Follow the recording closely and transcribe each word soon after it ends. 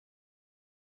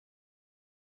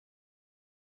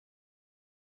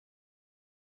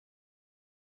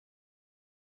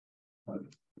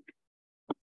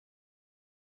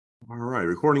All right,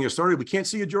 recording has started. We can't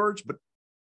see you, George, but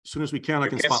as soon as we can, I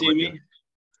can spotlight see me? you.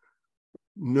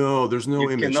 No, there's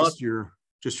no image. Cannot,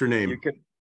 just your name.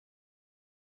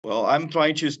 Well, I'm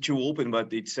trying to open,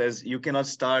 but it says you cannot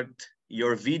start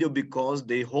your video because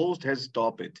the host has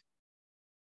stopped it.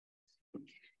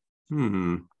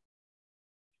 I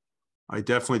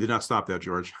definitely did not stop that,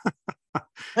 George.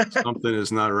 Something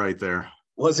is not right there.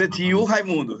 Was it you,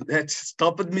 Raimundo, that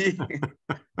stopped me?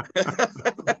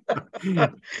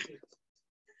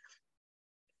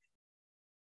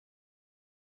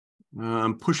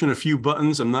 I'm pushing a few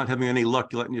buttons. I'm not having any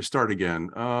luck letting you start again.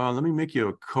 Let me make you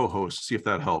a co-host, see if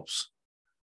that helps.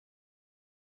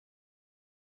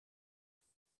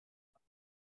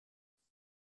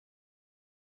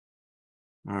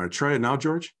 All right, try it now,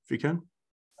 George, if you can.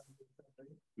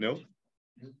 No.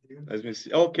 Let me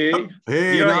see. Okay. Oh,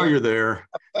 hey, now you're there.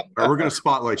 All right, we're going to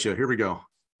spotlight you. Here we go.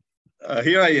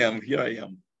 Here I am.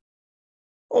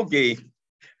 Okay.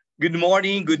 Good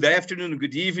morning, good afternoon,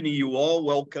 good evening, you all.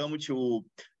 Welcome to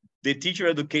the Teacher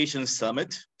Education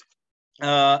Summit,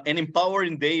 an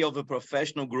empowering day of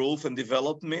professional growth and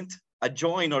development, a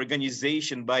joint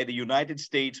organization by the United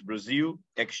States, Brazil,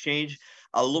 Exchange,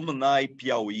 Alumni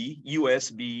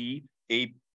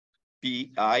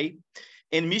Piauí-CEEDHPI,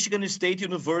 and Michigan State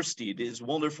University, this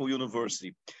wonderful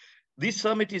university. This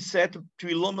summit is set to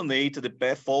illuminate the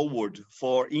path forward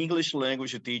for English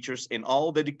language teachers and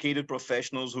all dedicated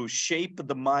professionals who shape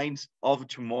the minds of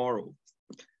tomorrow.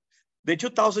 The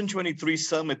 2023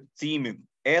 summit theme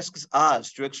asks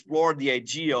us to explore the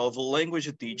idea of language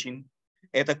teaching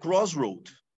at a crossroad.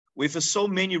 With so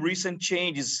many recent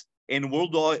changes and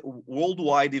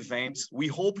worldwide events, we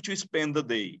hope to spend the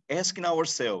day asking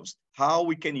ourselves how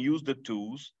we can use the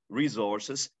tools,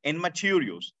 resources, and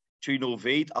materials to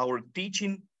innovate our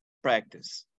teaching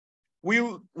practice.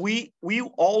 We'll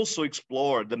also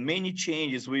explore the many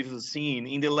changes we've seen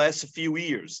in the last few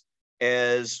years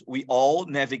as we all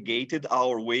navigated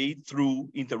our way through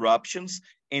interruptions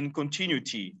and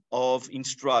continuity of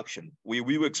instruction. We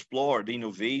will explore the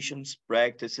innovations,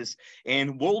 practices,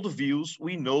 and worldviews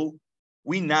we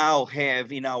now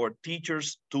have in our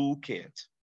teachers' toolkit.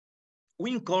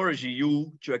 We encourage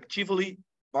you to actively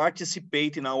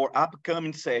participate in our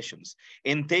upcoming sessions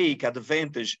and take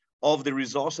advantage of the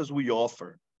resources we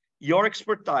offer. Your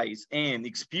expertise and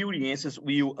experiences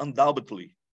will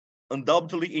undoubtedly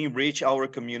enrich our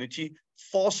community,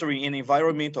 fostering an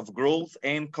environment of growth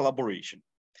and collaboration.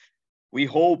 We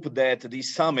hope that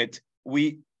this summit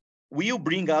will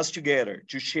bring us together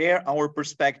to share our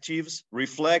perspectives,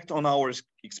 reflect on our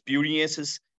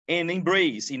experiences, and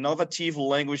embrace innovative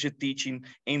language teaching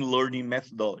and learning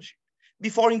methodology.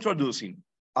 Before introducing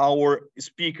our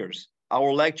speakers,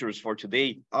 our lecturers for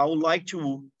today, I would like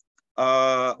to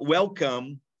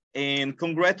welcome and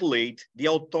congratulate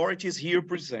the authorities here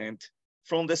present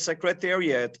from the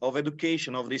Secretariat of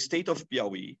Education of the State of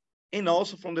Piauí, and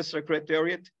also from the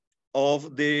Secretariat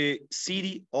of the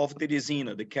City of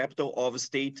Teresina, the capital of the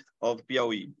State of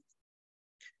Piauí.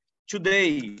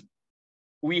 Today,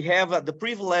 we have the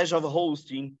privilege of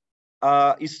hosting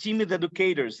esteemed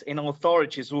educators and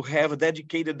authorities who have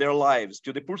dedicated their lives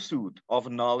to the pursuit of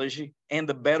knowledge and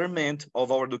the betterment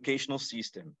of our educational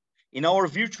system. In our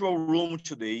virtual room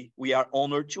today, we are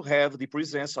honored to have the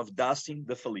presence of Dustin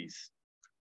De Feliz.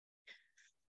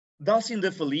 Dustin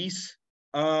De Feliz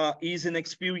is an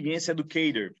experienced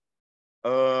educator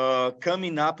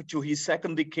coming up to his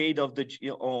second decade of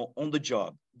on the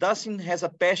job. Dustin has a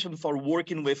passion for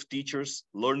working with teachers,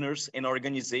 learners, and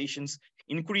organizations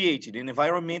in creating an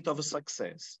environment of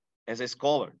success. As a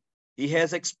scholar, he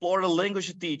has explored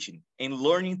language teaching and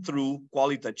learning through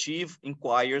qualitative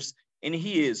inquiries, and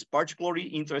he is particularly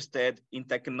interested in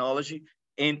technology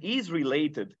and is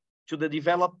related to the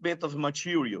development of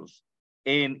materials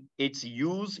and its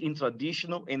use in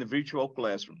traditional and virtual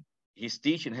classroom. His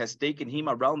teaching has taken him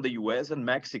around the US and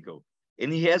Mexico,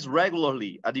 and he has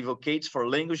regularly advocates for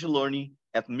language learning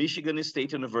at Michigan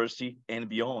State University and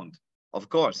beyond. Of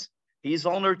course, he is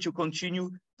honored to continue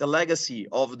the legacy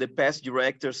of the past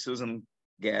director, Susan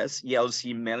Gass,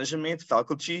 ELC Management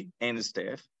Faculty and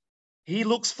staff. He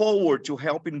looks forward to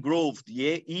helping grow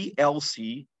the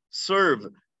ELC, serve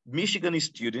Michigan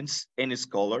students and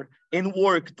scholars, and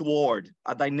work toward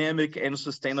a dynamic and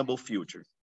sustainable future.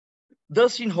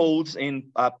 Dustin holds a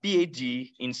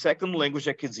PhD in second language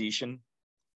acquisition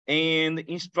and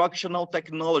instructional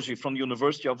technology from the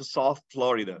University of South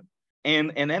Florida,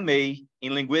 and an MA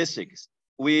in linguistics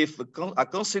with a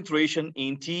concentration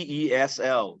in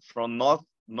TESL from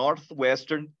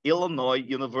Northwestern Illinois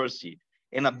University,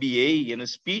 and a BA in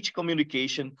speech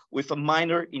communication with a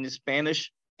minor in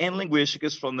Spanish and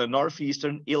Linguistics from the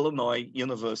Northeastern Illinois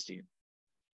University.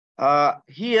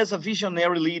 He is a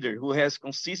visionary leader who has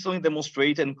consistently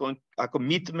demonstrated a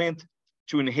commitment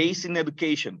to enhancing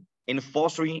education and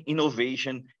fostering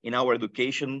innovation in our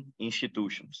education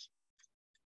institutions.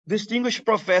 Distinguished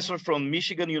professor from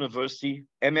Michigan University,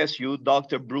 MSU,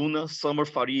 Dr. Bruna Summer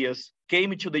Farias,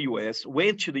 went to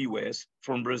the US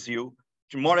from Brazil,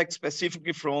 more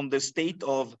specifically from the state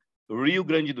of Rio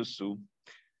Grande do Sul,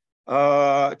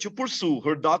 to pursue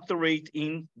her doctorate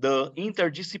in the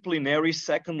interdisciplinary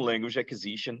second language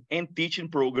acquisition and teaching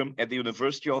program at the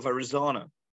University of Arizona.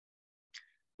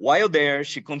 While there,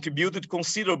 she contributed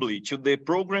considerably to the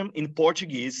program in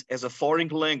Portuguese as a foreign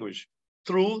language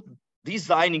through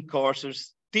designing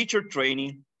courses, teacher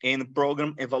training, and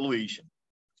program evaluation.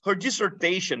 Her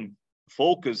dissertation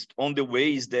focused on the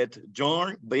ways that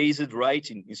genre-based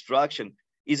writing instruction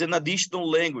is an additional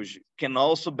language can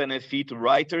also benefit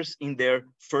writers in their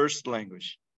first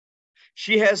language.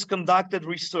 She has conducted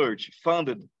research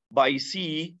funded by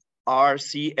CERCLL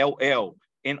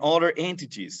and other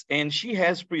entities, and she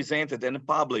has presented and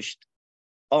published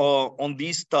on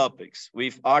these topics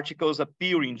with articles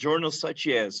appearing in journals such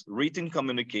as Written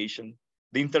Communication,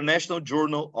 the International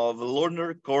Journal of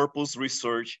Learner Corpus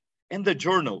Research, and the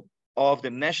Journal of the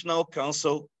National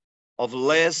Council of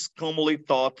Less Commonly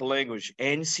Taught Language,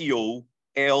 NCO-LTCL,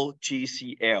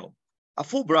 a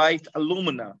Fulbright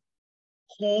alumna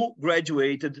who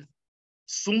graduated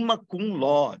summa cum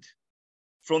laude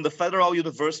from the Federal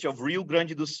University of Rio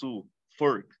Grande do Sul,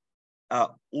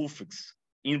 UFX,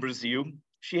 in Brazil.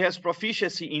 She has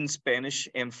proficiency in Spanish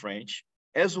and French,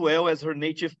 as well as her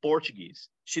native Portuguese.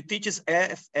 She teaches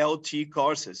FLT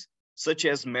courses, such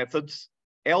as methods,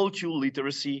 L2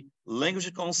 literacy,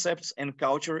 language concepts and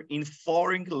culture in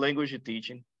foreign language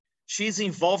teaching. She is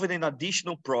involved in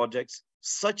additional projects,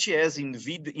 such as in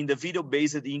the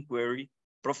video-based inquiry,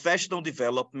 professional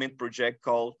development project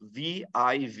called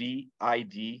VIVID,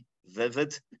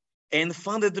 and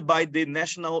funded by the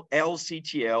National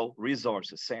LCTL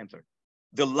Resources Center,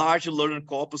 the Large Learner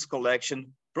Corpus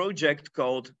Collection project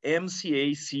called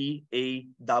MCACAWS,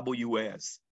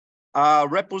 a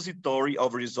repository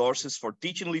of resources for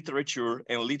teaching literature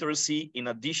and literacy in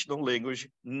additional language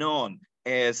known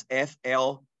as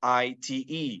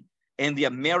FLITE, and the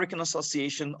American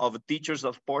Association of Teachers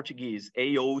of Portuguese,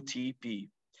 AOTP.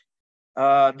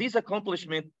 These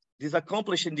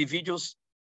accomplished individuals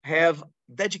have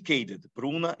dedicated,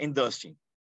 Bruna and Dustin,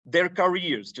 their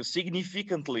careers to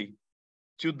significantly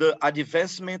to the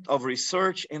advancement of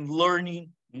research and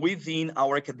learning within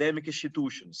our academic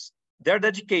institutions. Their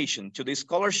dedication to the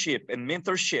scholarship and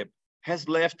mentorship has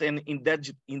left an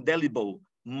indelible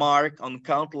mark on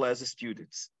countless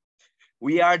students.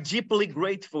 We are deeply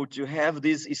grateful to have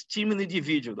this esteemed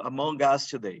individual among us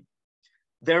today.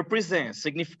 Their presence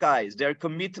signifies their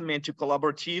commitment to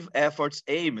collaborative efforts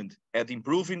aimed at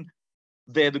improving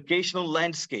the educational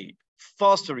landscape,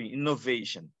 fostering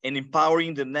innovation, and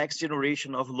empowering the next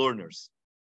generation of learners.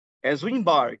 As we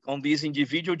embark on this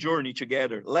individual journey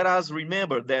together, let us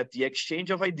remember that the exchange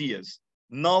of ideas,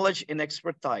 knowledge, and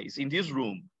expertise in this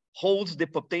room holds the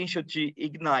potential to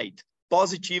ignite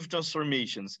positive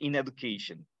transformations in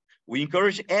education. We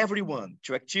encourage everyone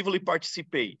to actively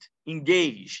participate,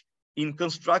 engage in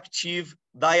constructive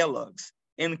dialogues,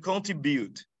 and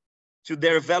contribute to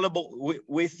their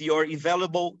with your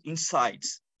invaluable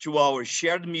insights to our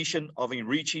shared mission of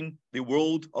enriching the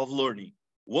world of learning.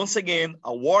 Once again,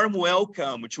 a warm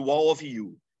welcome to all of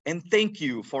you, and thank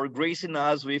you for gracing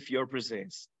us with your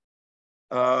presence.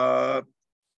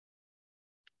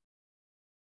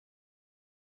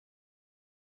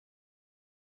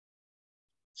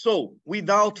 So,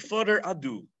 without further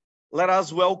ado, let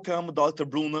us welcome Dr.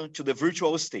 Bruna to the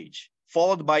virtual stage,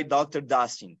 followed by Dr.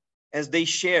 Dustin, as they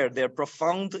share their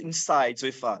profound insights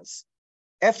with us.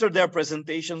 After their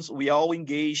presentations, we all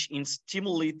engage in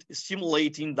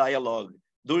stimulating dialogue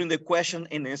during the question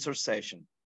and answer session.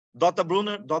 Dr.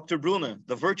 Bruna,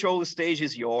 the virtual stage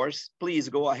is yours. Please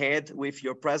go ahead with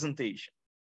your presentation.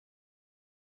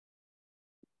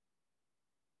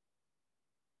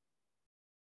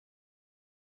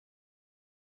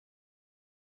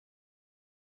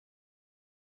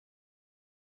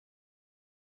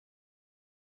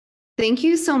 Thank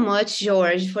you so much,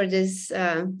 George, for this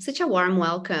such a warm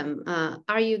welcome.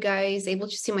 Are you guys able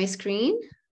to see my screen?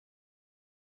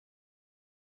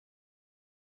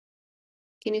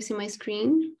 Can you see my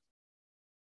screen?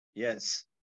 Yes.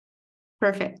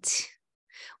 Perfect.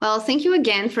 Well, thank you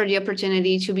again for the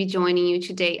opportunity to be joining you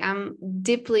today. I'm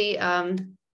deeply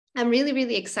I'm really,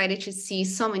 really excited to see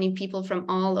so many people from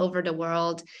all over the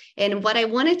world. And what I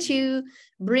wanted to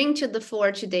bring to the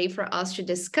fore today for us to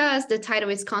discuss, the title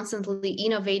is Constantly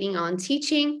Innovating on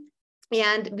Teaching.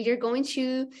 And we are going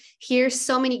to hear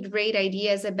so many great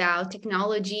ideas about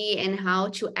technology and how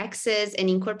to access and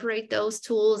incorporate those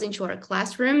tools into our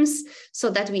classrooms so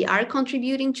that we are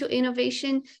contributing to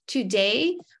innovation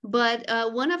today. But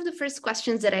one of the first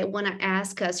questions that I want to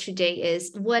ask us today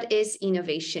is, what is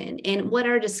innovation and what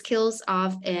are the skills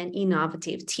of an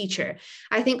innovative teacher?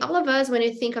 I think all of us, when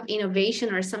we think of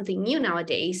innovation or something new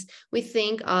nowadays, we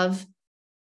think of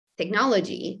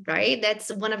technology, right?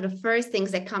 That's one of the first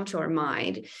things that come to our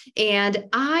mind. And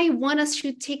I want us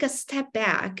to take a step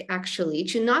back, actually,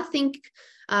 to not think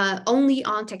only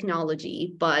on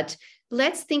technology, but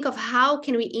let's think of how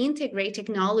can we integrate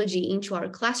technology into our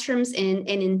classrooms in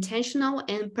an intentional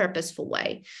and purposeful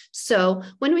way. So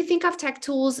when we think of tech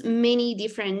tools, many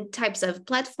different types of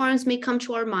platforms may come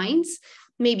to our minds.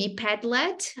 Maybe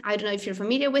Padlet. I don't know if you're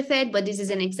familiar with it, but this is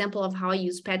an example of how I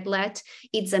use Padlet.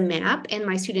 It's a map, and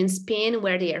my students pin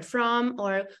where they are from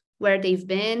or where they've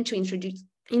been to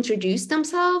introduce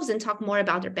themselves and talk more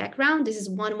about their background. This is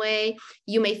one way.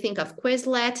 You may think of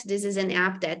Quizlet. This is an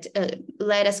app that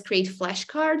let us create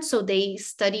flashcards so they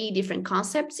study different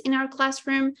concepts in our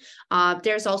classroom.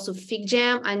 There's also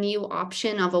FigJam, a new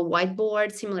option of a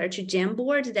whiteboard similar to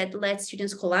Jamboard that lets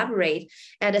students collaborate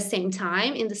at the same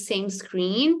time in the same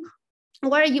screen.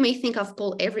 Or you may think of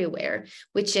Poll Everywhere,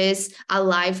 which is a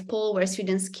live poll where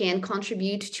students can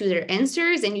contribute to their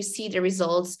answers and you see the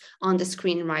results on the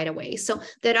screen right away. So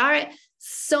there are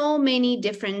so many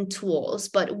different tools,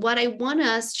 but what I want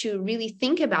us to really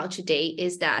think about today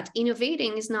is that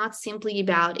innovating is not simply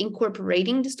about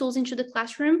incorporating these tools into the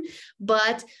classroom,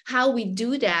 but how we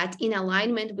do that in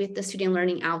alignment with the student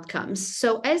learning outcomes.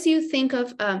 So as you think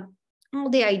of all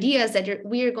the ideas that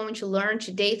we are going to learn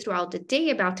today throughout the day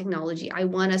about technology, I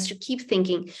want us to keep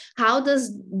thinking, how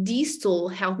does this tool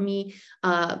help me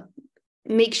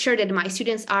make sure that my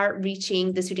students are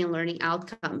reaching the student learning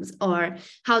outcomes, or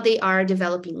how they are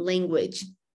developing language?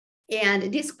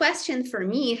 And this question for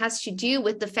me has to do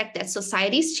with the fact that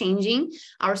society is changing,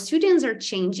 our students are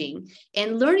changing,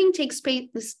 and learning takes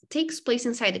place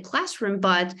inside the classroom,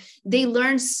 but they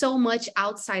learn so much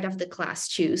outside of the class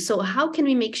too. So how can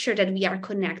we make sure that we are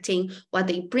connecting what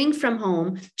they bring from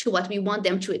home to what we want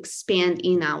them to expand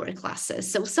in our classes?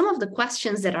 So some of the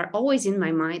questions that are always in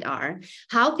my mind are,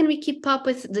 how can we keep up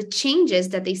with the changes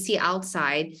that they see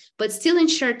outside, but still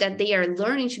ensure that they are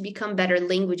learning to become better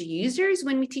language users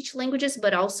when we teach languages,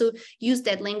 but also use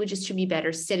that languages to be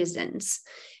better citizens?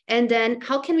 And then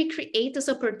how can we create those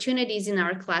opportunities in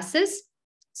our classes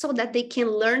so that they can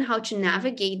learn how to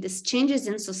navigate these changes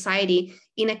in society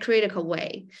in a critical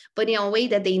way, but in a way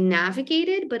that they navigate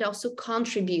it, but also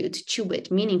contribute to it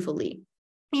meaningfully?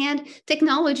 And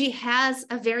technology has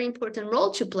a very important role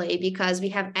to play because we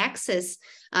have access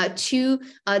to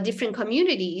different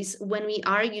communities when we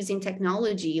are using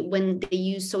technology, when they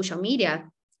use social media,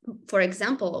 for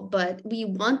example, but we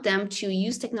want them to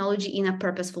use technology in a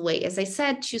purposeful way, as I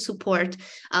said, to support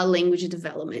language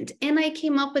development. And I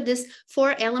came up with these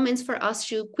 4 elements for us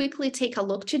to quickly take a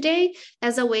look today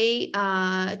as a way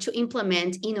to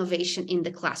implement innovation in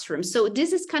the classroom. So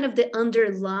this is kind of the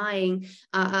underlying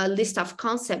list of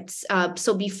concepts.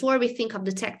 So before we think of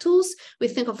the tech tools, we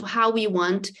think of how we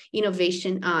want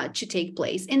innovation to take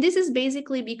place. And this is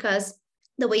basically because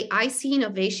the way I see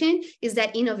innovation is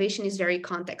that innovation is very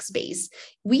context-based.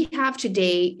 We have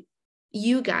today,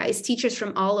 you guys, teachers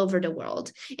from all over the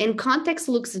world, and context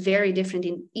looks very different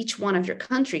in each one of your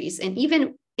countries. And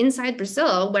even inside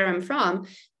Brazil, where I'm from,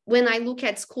 when I look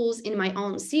at schools in my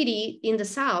own city in the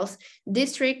South,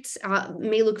 districts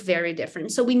may look very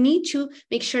different. So we need to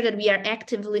make sure that we are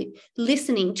actively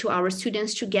listening to our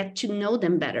students to get to know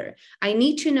them better. I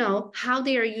need to know how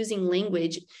they are using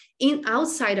language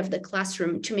outside of the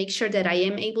classroom to make sure that I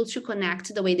am able to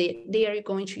connect the way they are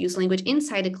going to use language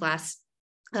inside the class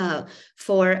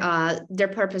for their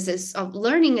purposes of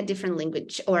learning a different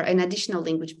language or an additional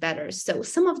language better. So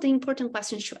some of the important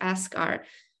questions to ask are,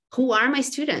 who are my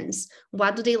students?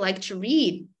 What do they like to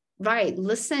read, write,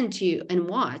 listen to, and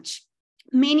watch?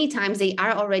 Many times they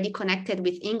are already connected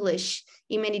with English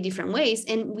in many different ways,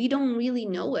 and we don't really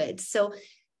know it. So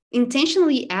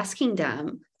intentionally asking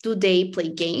them, do they play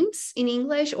games in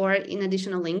English or in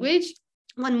additional language?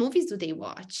 What movies do they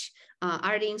watch?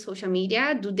 Are they in social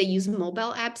media? Do they use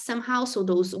mobile apps somehow? So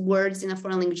those words in a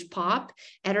foreign language pop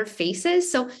at our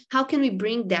faces. So how can we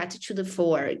bring that to the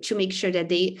fore to make sure that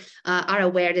they are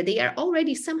aware that they are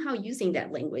already somehow using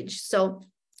that language? So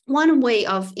one way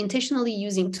of intentionally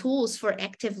using tools for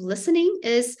active listening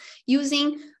is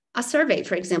using a survey,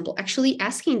 for example, actually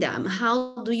asking them,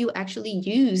 how do you actually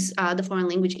use the foreign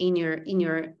language in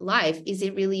your life? Is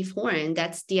it really foreign?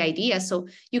 That's the idea. So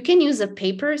you can use a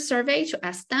paper survey to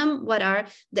ask them what are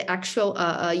the actual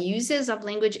uses of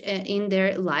language in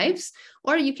their lives,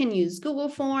 or you can use Google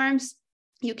Forms.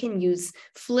 You can use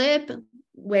Flip,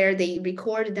 where they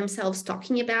record themselves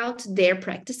talking about their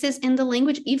practices in the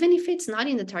language, even if it's not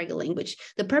in the target language.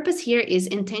 The purpose here is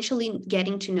intentionally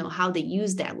getting to know how they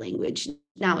use that language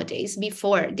nowadays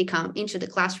before they come into the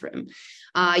classroom.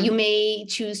 You may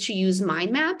choose to use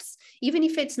mind maps, even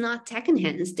if it's not tech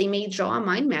enhanced. They may draw a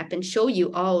mind map and show you,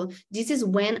 oh, this is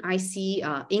when I see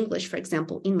English, for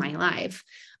example, in my life.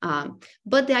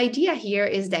 But the idea here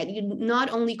is that you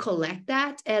not only collect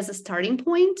that as a starting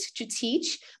point to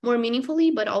teach more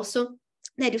meaningfully, but also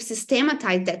that you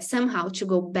systematize that somehow to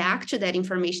go back to that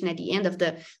information at the end of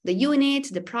the unit,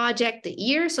 the project, the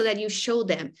year, so that you show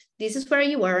them, this is where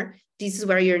you were, this is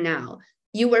where you're now.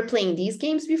 You were playing these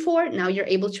games before, now you're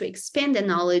able to expand the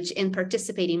knowledge and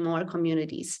participate in more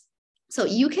communities. So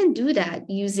you can do that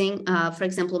using, for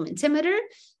example, Mentimeter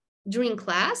during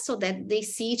class so that they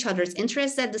see each other's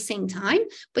interests at the same time,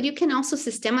 but you can also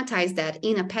systematize that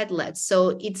in a Padlet.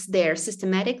 So it's there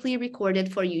systematically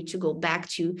recorded for you to go back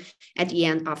to at the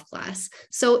end of class.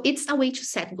 So it's a way to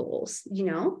set goals, you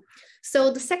know?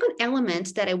 So the second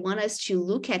element that I want us to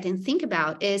look at and think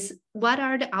about is, what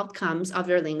are the outcomes of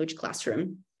your language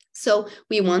classroom? So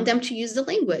we want them to use the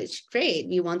language. Great.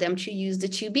 We want them to use the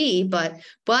to be, but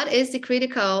what is the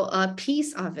critical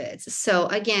piece of it? So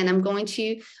again, I'm going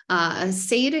to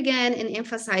say it again and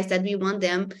emphasize that we want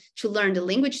them to learn the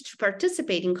language to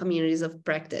participate in communities of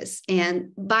practice.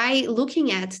 And by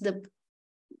looking at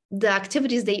the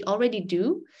activities they already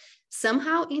do,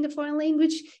 somehow in the foreign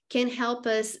language can help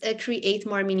us create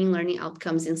more meaning learning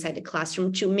outcomes inside the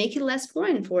classroom to make it less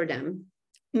foreign for them.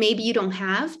 Maybe you don't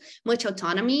have much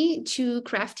autonomy to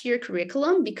craft your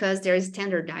curriculum because there is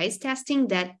standardized testing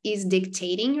that is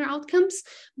dictating your outcomes,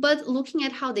 but looking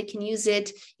at how they can use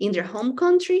it in their home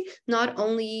country, not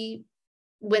only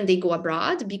when they go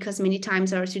abroad, because many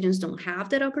times our students don't have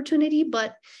that opportunity,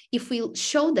 but if we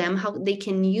show them how they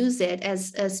can use it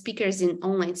as speakers in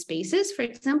online spaces, for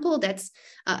example, that's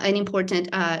an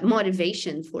important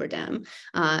motivation for them.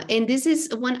 And this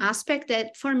is one aspect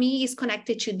that for me is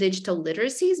connected to digital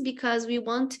literacies, because we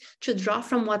want to draw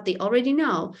from what they already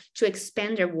know to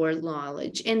expand their world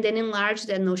knowledge and then enlarge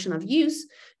that notion of use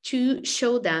to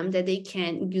show them that they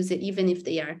can use it even if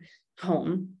they are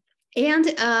home.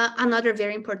 And another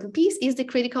very important piece is the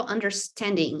critical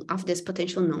understanding of these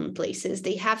potential known places.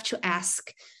 They have to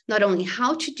ask not only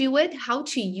how to do it, how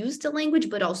to use the language,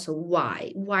 but also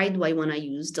why. Why do I want to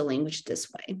use the language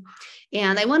this way?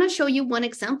 And I want to show you one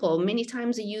example. Many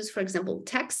times we use, for example,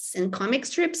 texts and comic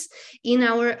strips in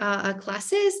our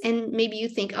classes. And maybe you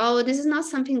think, oh, this is not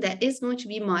something that is going to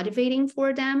be motivating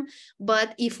for them.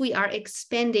 But if we are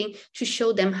expanding to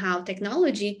show them how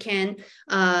technology can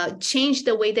change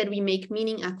the way that we make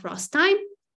meaning across time,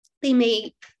 they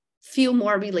may feel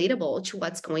more relatable to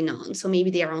what's going on. So maybe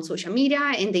they are on social media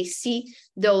and they see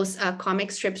those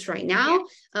comic strips right now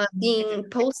being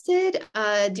posted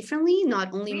differently,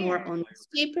 not only more on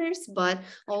newspapers, but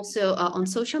also on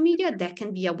social media. That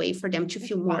can be a way for them to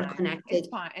feel more connected.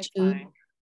 It's fine.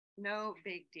 No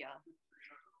big deal.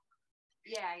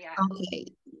 Yeah. Okay,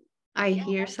 I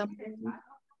hear something.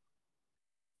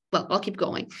 Well, I'll keep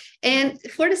going. And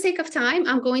for the sake of time,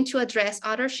 I'm going to address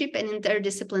authorship and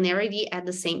interdisciplinarity at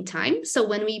the same time. So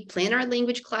when we plan our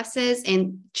language classes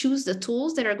and choose the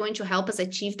tools that are going to help us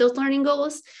achieve those learning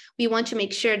goals, we want to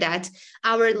make sure that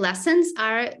our lessons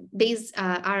are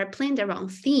planned around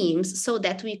themes so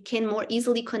that we can more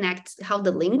easily connect how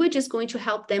the language is going to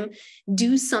help them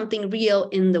do something real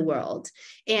in the world.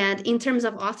 And in terms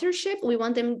of authorship, we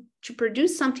want them to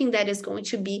produce something that is going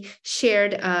to be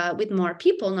shared with more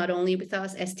people, not only with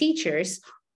us as teachers.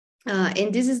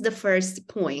 And this is the first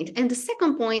point. And the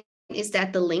second point is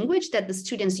that the language that the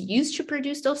students use to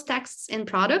produce those texts and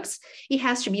products, it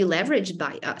has to be leveraged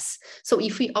by us. So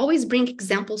if we always bring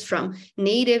examples from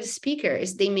native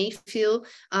speakers, they may feel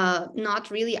not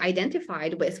really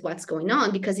identified with what's going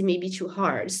on because it may be too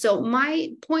hard. So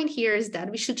my point here is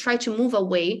that we should try to move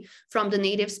away from the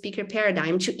native speaker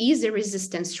paradigm to ease the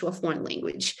resistance to a foreign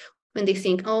language. When they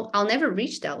think, oh, I'll never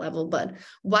reach that level, but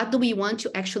what do we want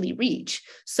to actually reach?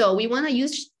 So we want to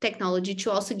use technology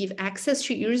to also give access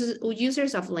to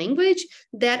users of language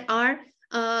that are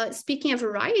speaking a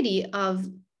variety of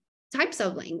types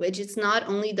of language. It's not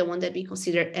only the one that we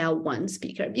consider L1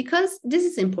 speaker, because this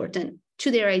is important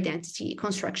to their identity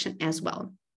construction as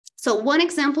well. So one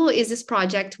example is this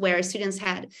project where students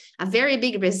had a very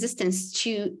big resistance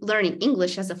to learning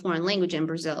English as a foreign language in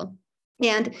Brazil.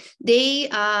 And they,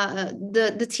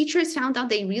 the teachers found out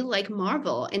they really like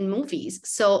Marvel and movies.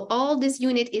 So all this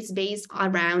unit is based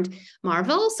around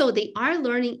Marvel. So they are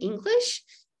learning English,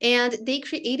 and they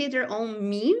created their own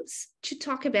memes to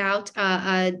talk about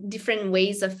different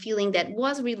ways of feeling that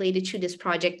was related to this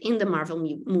project in the Marvel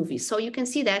movie. So you can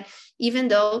see that even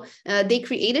though they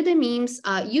created the memes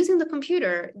using the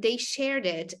computer, they shared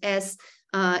it as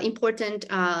important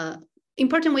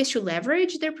ways to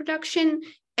leverage their production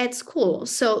at school.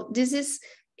 So this is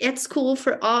at school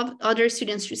for all other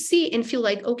students to see and feel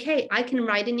like, okay, I can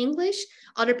write in English,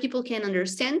 other people can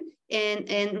understand,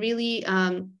 and really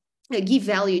give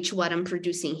value to what I'm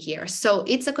producing here. So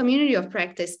it's a community of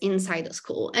practice inside the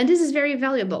school. And this is very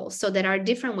valuable. So there are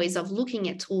different ways of looking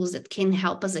at tools that can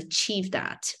help us achieve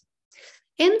that.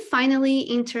 And finally,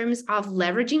 in terms of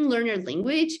leveraging learner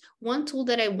language, one tool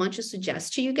that I want to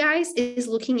suggest to you guys is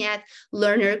looking at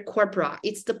learner corpora.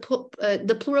 It's the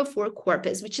plural for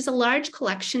corpus, which is a large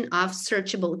collection of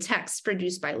searchable texts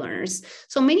produced by learners.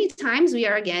 So many times we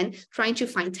are, again, trying to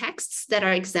find texts that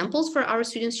are examples for our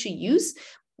students to use,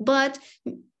 but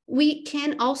we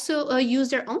can also use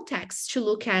their own texts to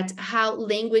look at how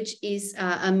language is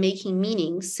making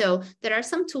meaning. So there are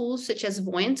some tools such as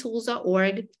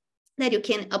voyanttools.org that you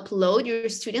can upload your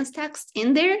students' text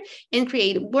in there and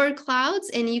create word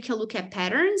clouds, and you can look at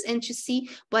patterns and to see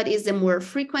what is the more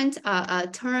frequent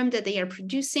term that they are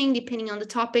producing depending on the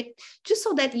topic, just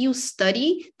so that you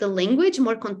study the language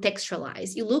more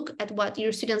contextualized. You look at what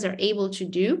your students are able to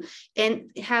do and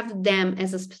have them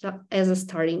as a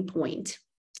starting point.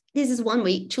 This is one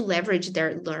way to leverage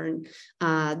their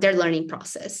learning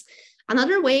process.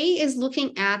 Another way is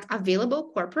looking at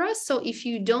available corpora. So if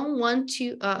you don't want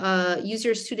to use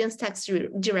your students' text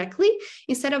directly,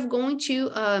 instead of going to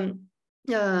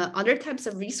other types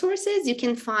of resources, you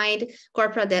can find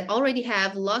corpora that already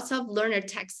have lots of learner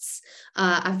texts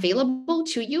available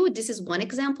to you. This is one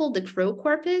example, the Crow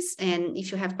corpus. And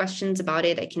if you have questions about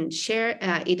it, I can share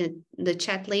it in the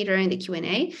chat later in the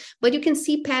Q&A. But you can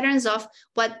see patterns of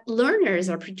what learners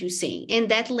are producing, and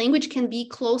that language can be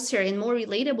closer and more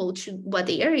relatable to what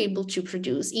they are able to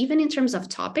produce, even in terms of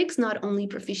topics, not only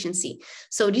proficiency.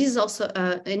 So this is also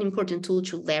an important tool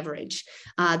to leverage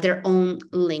their own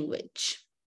language.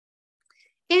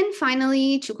 And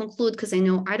finally, to conclude, because I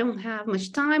know I don't have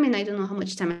much time and I don't know how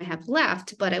much time I have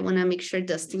left, but I want to make sure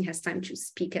Dustin has time to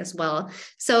speak as well.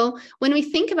 So when we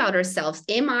think about ourselves,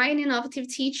 am I an innovative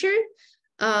teacher?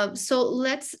 So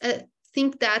let's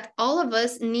think that all of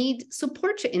us need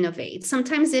support to innovate.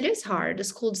 Sometimes it is hard. The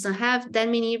school doesn't have that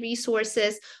many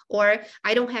resources, or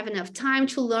I don't have enough time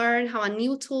to learn how a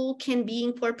new tool can be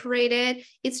incorporated.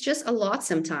 It's just a lot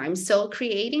sometimes. So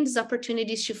creating these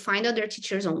opportunities to find other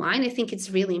teachers online, I think it's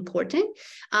really important.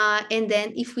 And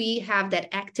then if we have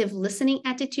that active listening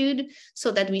attitude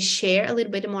so that we share a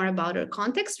little bit more about our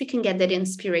context, we can get that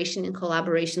inspiration and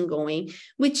collaboration going,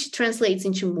 which translates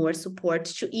into more support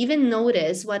to even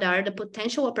notice what are the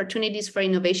potential opportunities for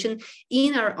innovation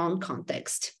in our own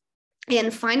context.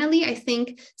 And finally, I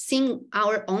think seeing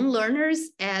our own learners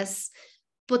as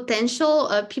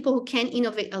potential people who can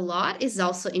innovate a lot is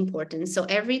also important. So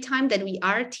every time that we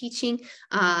are teaching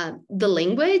the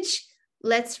language,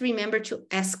 let's remember to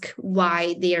ask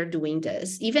why they are doing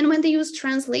this. Even when they use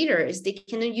translators, they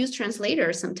can use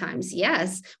translators sometimes,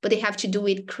 yes, but they have to do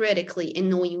it critically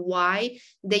and knowing why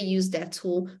they use that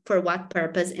tool for what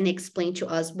purpose, and explain to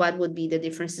us what would be the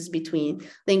differences between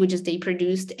languages they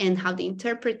produced and how they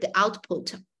interpret the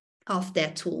output of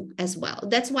that tool as well.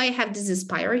 That's why I have this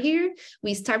Inspire here.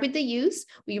 We start with the use,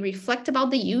 we reflect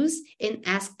about the use, and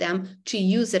ask them to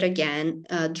use it again,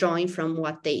 drawing from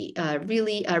what they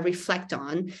really reflect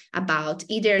on about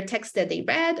either text that they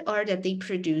read or that they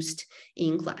produced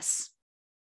in class.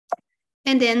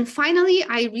 And then finally,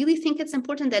 I really think it's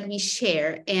important that we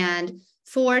share. And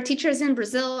for teachers in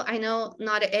Brazil, I know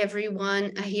not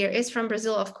everyone here is from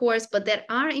Brazil, of course, but there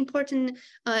are important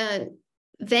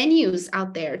venues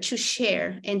out there to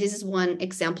share. And this is one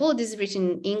example. This is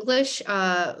written in English,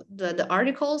 the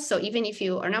article. So even if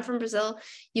you are not from Brazil,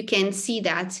 you can see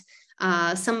that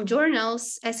some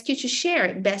journals ask you to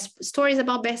share best stories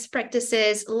about best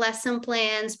practices, lesson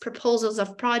plans, proposals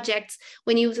of projects.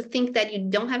 When you think that you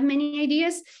don't have many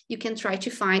ideas, you can try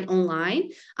to find online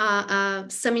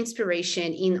some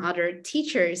inspiration in other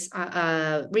teachers'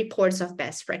 reports of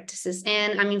best practices.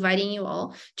 And I'm inviting you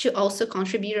all to also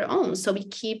contribute your own, so we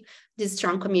keep this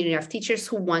strong community of teachers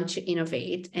who want to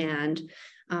innovate. And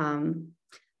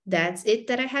that's it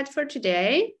that I had for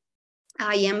today.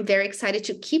 I am very excited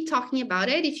to keep talking about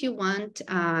it. If you want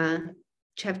to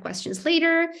have questions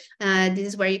later, this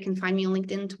is where you can find me on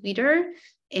LinkedIn, Twitter,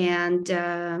 and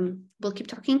we'll keep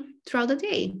talking throughout the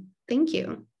day. Thank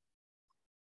you.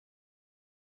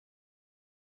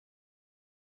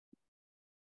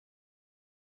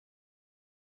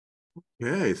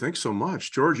 Okay, thanks so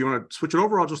much. George, you want to switch it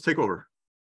over? I'll just take over.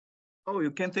 Oh,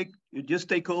 you just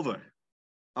take over.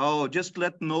 Oh, just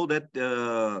let know that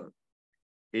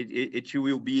it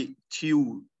will be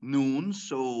till noon.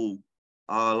 So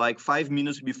like 5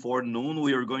 minutes before noon,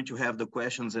 we are going to have the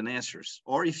questions and answers.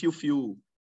 Or if you feel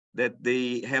that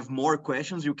they have more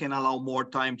questions, you can allow more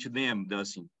time to them,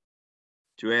 Dustin,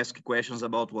 to ask questions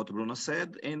about what Bruno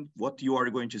said and what you are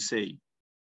going to say.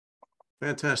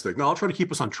 Fantastic. Now I'll try to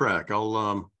keep us on track.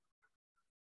 I'll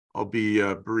be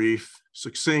brief,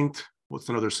 succinct. What's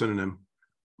another synonym?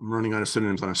 I'm running out of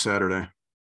synonyms on a Saturday.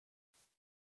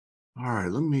 All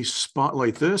right, let me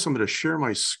spotlight this. I'm going to share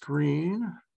my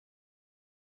screen.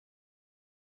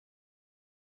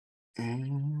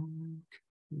 And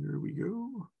here we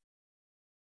go.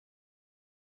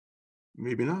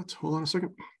 Maybe not. Hold on a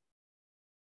second.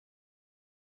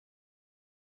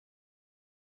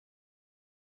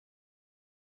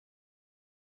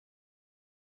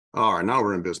 All right, now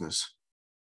we're in business.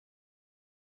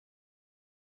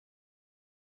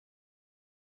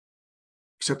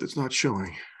 Except it's not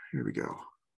showing. Here we go.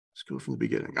 Let's go from the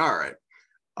beginning. All right.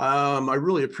 I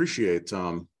really appreciate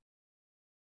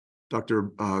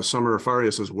Dr. Summer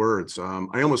Farias's words.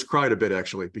 I almost cried a bit,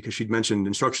 actually, because she'd mentioned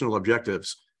instructional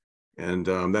objectives. And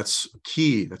that's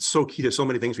key. That's so key to so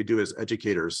many things we do as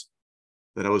educators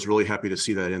that I was really happy to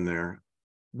see that in there.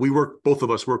 Both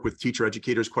of us work with teacher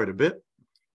educators quite a bit.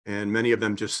 And many of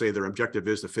them just say their objective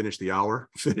is to finish the hour,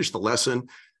 finish the lesson.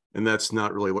 And that's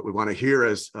not really what we want to hear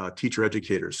as teacher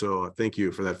educators. So thank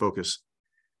you for that focus.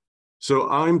 So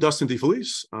I'm Dustin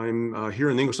DeFelice. I'm here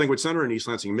in the English Language Center in East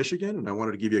Lansing, Michigan. And I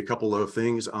wanted to give you a couple of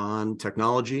things on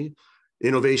technology,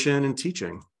 innovation, and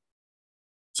teaching.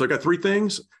 So I got 3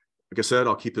 things. Like I said,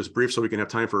 I'll keep this brief so we can have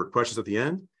time for questions at the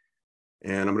end.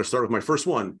 And I'm going to start with my first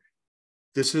one.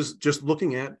 This is just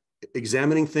looking at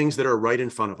examining things that are right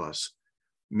in front of us.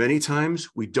 Many times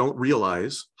we don't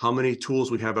realize how many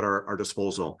tools we have at our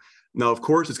disposal. Now, of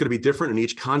course, it's going to be different in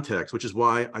each context, which is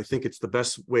why I think it's the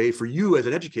best way for you as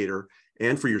an educator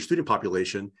and for your student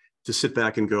population to sit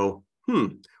back and go,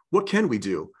 what can we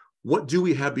do? What do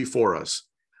we have before us?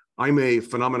 I'm a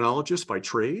phenomenologist by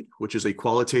trade, which is a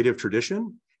qualitative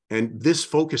tradition. And this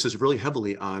focuses really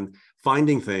heavily on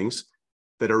finding things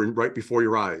that are right before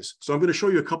your eyes. So I'm going to show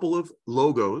you a couple of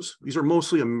logos. These are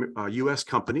mostly US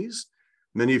companies.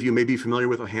 Many of you may be familiar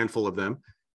with a handful of them.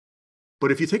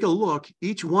 But if you take a look,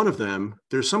 each one of them,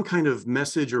 there's some kind of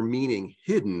message or meaning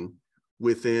hidden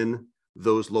within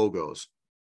those logos.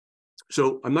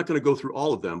 So I'm not going to go through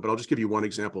all of them, but I'll just give you one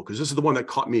example, because this is the one that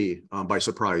caught me by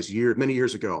surprise many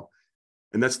years ago.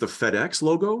 And that's the FedEx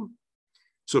logo.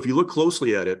 So if you look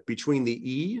closely at it, between the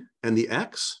E and the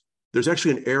X, there's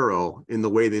actually an arrow in the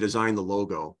way they designed the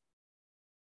logo.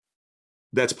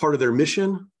 That's part of their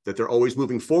mission, that they're always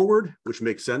moving forward, which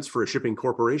makes sense for a shipping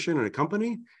corporation and a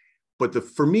company. But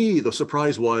for me, the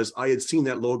surprise was I had seen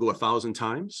that logo 1,000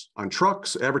 times on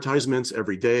trucks, advertisements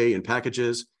every day, in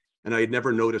packages, and I had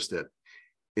never noticed it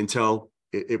until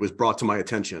it was brought to my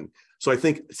attention. So I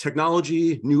think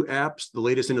technology, new apps, the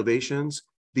latest innovations,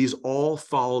 these all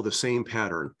follow the same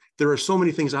pattern. There are so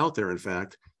many things out there, in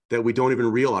fact, that we don't even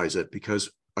realize it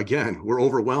because, again, we're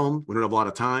overwhelmed. We don't have a lot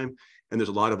of time. And there's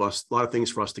a lot of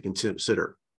things for us to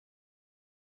consider.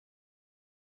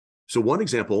 So one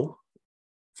example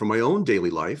from my own daily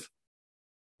life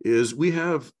is we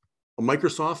have a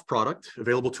Microsoft product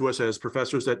available to us as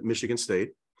professors at Michigan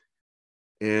State.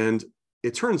 And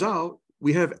it turns out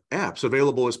we have apps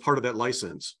available as part of that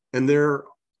license. And there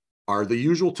are the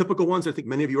usual typical ones I think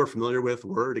many of you are familiar with: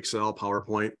 Word, Excel,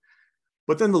 PowerPoint.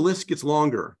 But then the list gets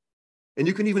longer. And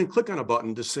you can even click on a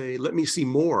button to say, let me see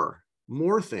more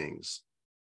things.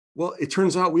 Well, it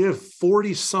turns out we have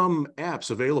 40-some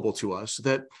apps available to us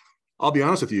that, I'll be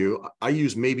honest with you, I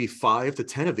use maybe 5 to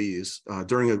 10 of these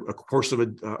during a course of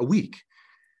a week.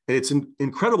 And it's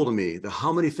incredible to me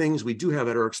how many things we do have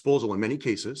at our disposal in many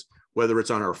cases, whether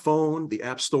it's on our phone, the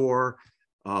App Store,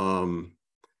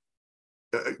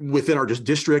 within our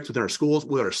district, within our schools,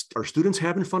 what our students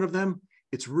have in front of them.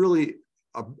 It's really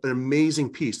an amazing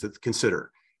piece to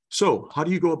consider. So how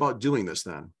do you go about doing this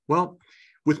then? Well,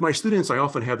 with my students, I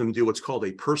often have them do what's called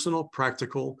a personal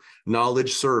practical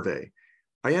knowledge survey.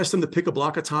 I ask them to pick a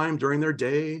block of time during their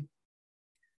day,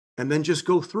 and then just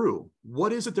go through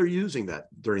what is it they're using that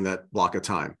during that block of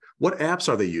time? What apps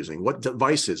are they using? What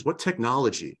devices? What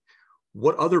technology?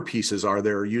 What other pieces are they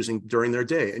using during their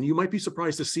day? And you might be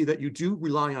surprised to see that you do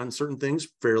rely on certain things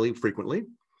fairly frequently,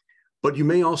 but you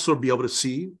may also be able to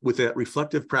see with that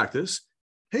reflective practice,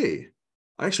 hey,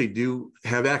 I actually do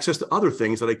have access to other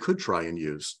things that I could try and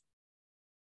use.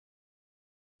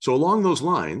 So along those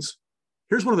lines,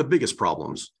 here's one of the biggest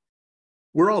problems.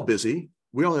 We're all busy.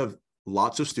 We all have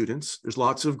lots of students. There's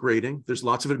lots of grading. There's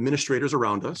lots of administrators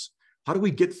around us. How do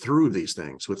we get through these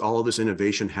things with all of this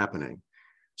innovation happening?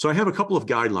 So I have a couple of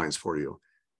guidelines for you.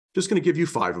 Just going to give you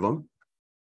 5 of them.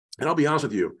 And I'll be honest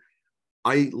with you,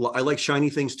 I like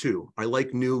shiny things too. I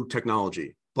like new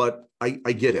technology, but I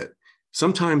get it.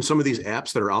 Sometimes some of these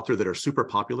apps that are out there that are super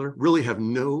popular really have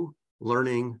no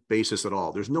learning basis at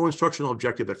all. There's no instructional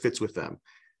objective that fits with them.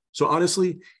 So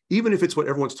honestly, even if it's what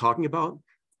everyone's talking about,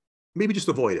 maybe just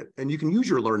avoid it. And you can use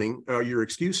your learning, your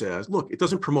excuse as, look, it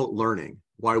doesn't promote learning.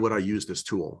 Why would I use this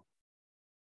tool?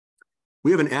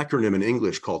 We have an acronym in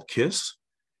English called KISS.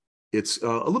 It's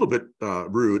a little bit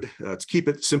rude. It's keep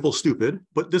it simple, stupid,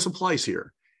 but this applies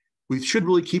here. We should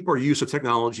really keep our use of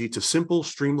technology to simple,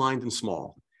 streamlined, and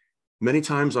small. Many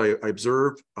times I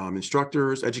observe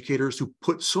instructors, educators who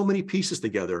put so many pieces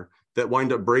together that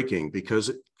wind up breaking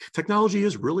because technology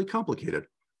is really complicated.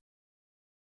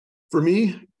 For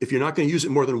me, if you're not going to use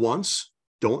it more than once,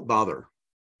 don't bother.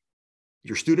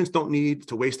 Your students don't need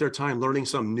to waste their time learning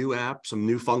some new app, some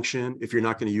new function, if you're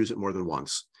not going to use it more than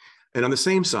once. And on the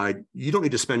same side, you don't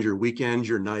need to spend your weekends,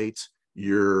 your nights,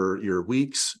 your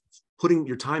weeks putting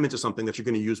your time into something that you're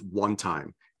going to use one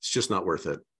time. It's just not worth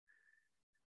it.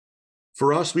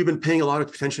 For us, we've been paying a lot of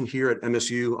attention here at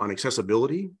MSU on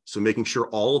accessibility. So making sure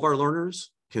all of our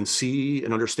learners can see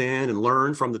and understand and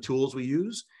learn from the tools we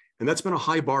use. And that's been a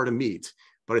high bar to meet,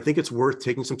 but I think it's worth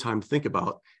taking some time to think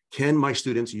about, can my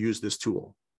students use this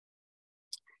tool?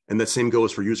 And that same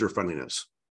goes for user friendliness.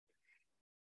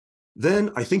 Then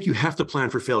I think you have to plan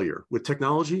for failure. With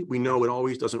technology, we know it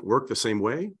always doesn't work the same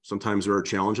way. Sometimes there are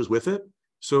challenges with it.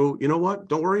 So you know what?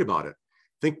 Don't worry about it.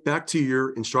 Think back to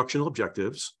your instructional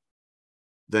objectives,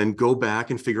 then go back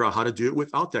and figure out how to do it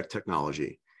without that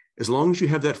technology. As long as you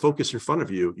have that focus in front of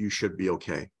you, you should be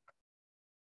okay.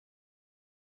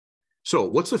 So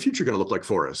what's the future going to look like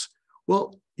for us?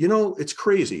 Well, you know, it's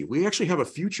crazy. We actually have a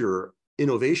future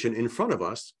innovation in front of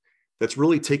us that's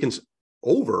really taken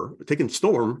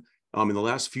storm in the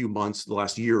last few months, the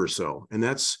last year or so, and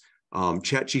that's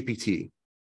ChatGPT.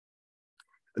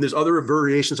 And there's other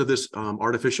variations of this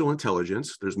artificial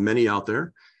intelligence. There's many out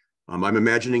there. I'm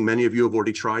imagining many of you have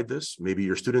already tried this. Maybe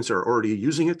your students are already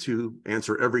using it to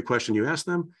answer every question you ask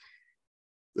them.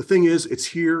 The thing is, it's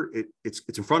here, it's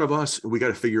in front of us, and we got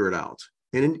to figure it out.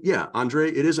 And yeah, Andre,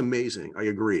 it is amazing. I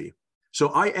agree. So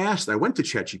I went to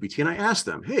ChatGPT and I asked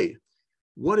them, hey,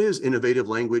 what is innovative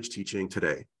language teaching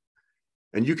today?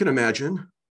 And you can imagine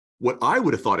what I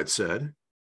would have thought it said,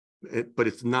 but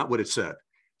it's not what it said.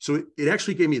 So it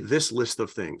actually gave me this list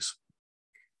of things.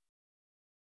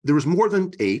 There was more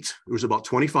than 8. There was about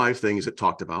 25 things it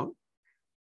talked about.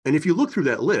 And if you look through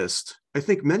that list, I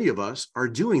think many of us are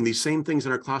doing these same things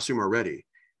in our classroom already.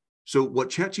 So what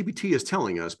ChatGPT is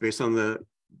telling us, based on the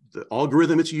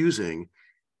algorithm it's using,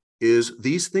 is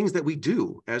these things that we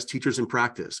do as teachers in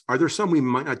practice. Are there some we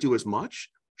might not do as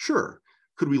much? Sure.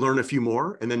 Could we learn a few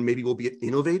more and then maybe we'll be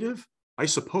innovative? I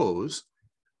suppose.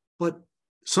 But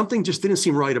something just didn't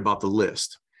seem right about the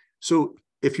list. So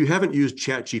if you haven't used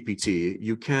ChatGPT,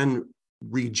 you can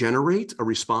regenerate a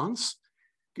response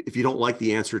if you don't like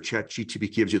the answer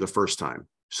ChatGPT gives you the first time.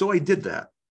 So I did that.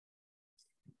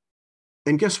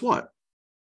 And guess what?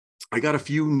 I got a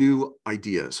few new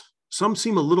ideas. Some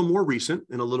seem a little more recent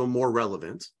and a little more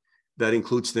relevant. That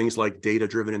includes things like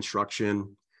data-driven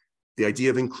instruction, the idea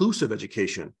of inclusive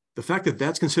education. The fact that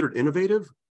that's considered innovative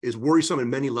is worrisome in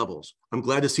many levels. I'm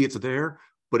glad to see it's there,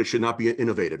 but it should not be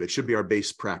innovative. It should be our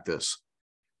base practice.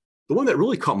 The one that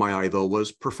really caught my eye, though,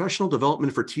 was professional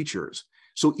development for teachers.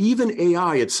 So even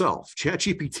AI itself,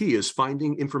 ChatGPT, is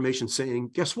finding information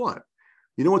saying, guess what?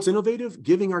 You know what's innovative?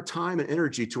 Giving our time and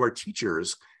energy to our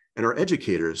teachers and our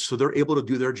educators so they're able to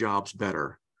do their jobs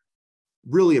better.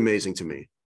 Really amazing to me.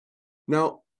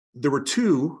 Now, there were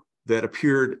 2 that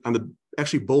appeared on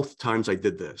actually both times I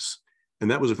did this,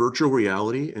 and that was virtual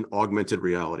reality and augmented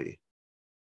reality.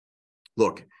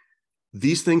 Look,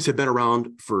 these things have been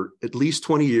around for at least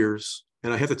 20 years,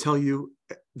 and I have to tell you,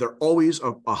 they're always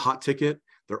a hot ticket.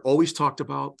 They're always talked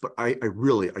about, but I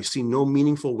see no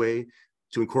meaningful way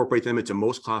to incorporate them into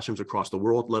most classrooms across the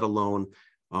world, let alone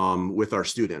with our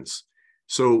students.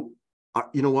 So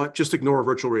You know what? Just ignore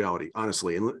virtual reality,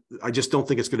 honestly. And I just don't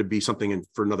think it's going to be something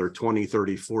for another 20,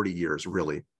 30, 40 years,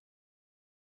 really.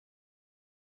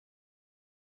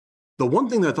 The one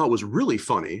thing that I thought was really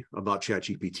funny about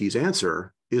ChatGPT's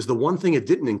answer is the one thing it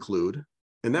didn't include,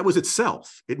 and that was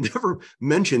itself. It never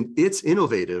mentioned it's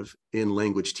innovative in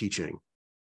language teaching.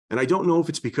 And I don't know if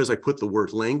it's because I put the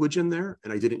word language in there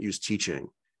and I didn't use teaching.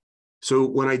 So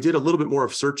when I did a little bit more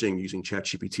of searching using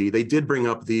ChatGPT, they did bring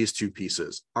up these two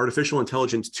pieces, artificial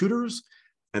intelligence tutors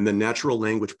and then natural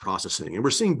language processing. And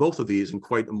we're seeing both of these in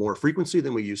quite more frequency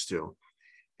than we used to.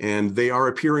 And they are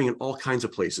appearing in all kinds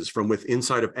of places, from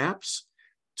inside of apps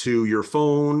to your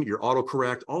phone, your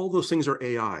autocorrect, all those things are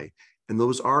AI. And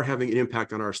those are having an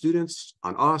impact on our students,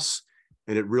 on us.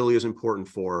 And it really is important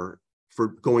for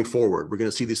going forward. We're going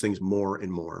to see these things more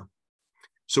and more.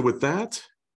 So with that,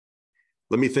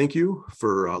 let me thank you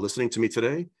for listening to me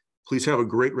today. Please have a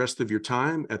great rest of your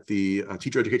time at the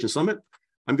Teacher Education Summit.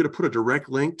 I'm going to put a direct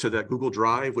link to that Google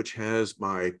Drive, which has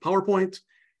my PowerPoint,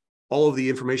 all of the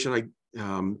information I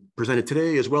presented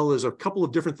today, as well as a couple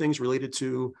of different things related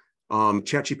to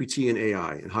ChatGPT and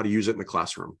AI and how to use it in the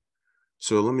classroom.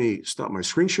 So let me stop my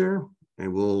screen share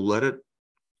and we'll let it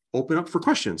open up for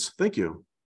questions. Thank you.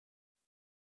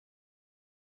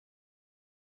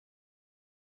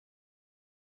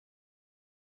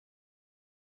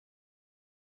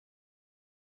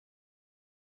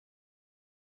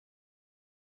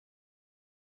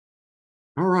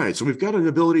 All right, so we've got an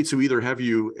ability to either have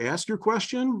you ask your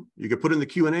question, you could put in the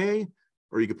Q&A,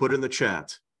 or you could put it in the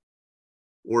chat.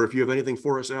 Or if you have anything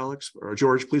for us, Alex or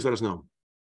George, please let us know.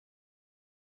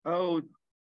 Oh,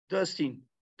 Dustin,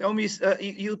 tell me,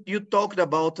 you talked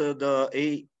about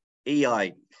the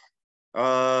AI.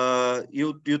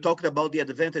 You talked about the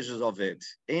advantages of it.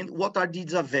 And what are the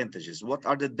disadvantages? What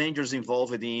are the dangers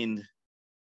involved in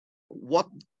what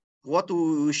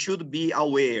we should be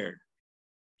aware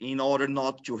in order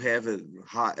not to have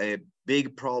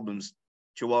big problems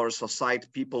to our society?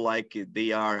 People like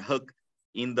they are hooked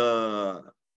in the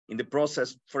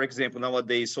process. For example,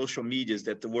 nowadays, social medias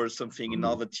that were something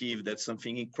innovative, that's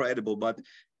something incredible, but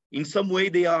in some way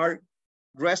they are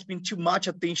grasping too much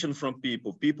attention from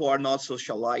people. People are not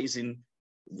socializing.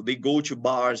 They go to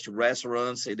bars, to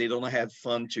restaurants, and they don't have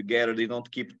fun together. They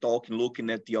don't keep talking,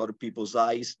 looking at the other people's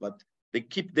eyes, but they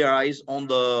keep their eyes on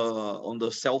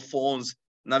the cell phones,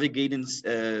 navigating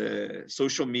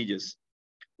social medias.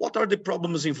 What are the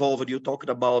problems involved? You talked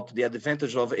about the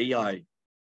advantage of AI.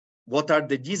 What are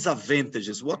the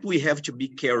disadvantages? What we have to be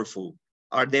careful?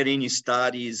 Are there any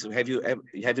studies? Have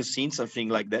you seen something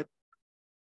like that?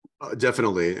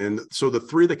 Definitely. And so the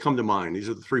three that come to mind, these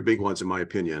are the three big ones in my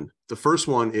opinion. The first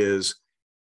one is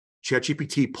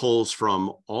ChatGPT pulls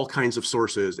from all kinds of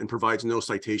sources and provides no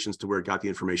citations to where it got the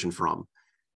information from.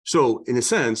 So in a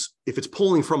sense, if it's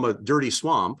pulling from a dirty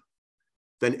swamp,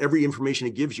 then every information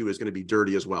it gives you is going to be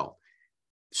dirty as well.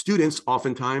 Students,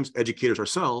 oftentimes, educators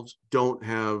ourselves, don't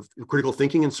have critical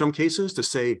thinking in some cases to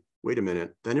say, wait a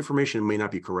minute, that information may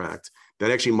not be correct.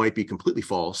 That actually might be completely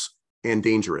false and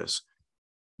dangerous.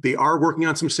 They are working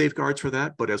on some safeguards for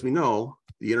that, but as we know,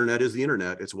 the internet is the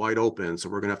internet. It's wide open, so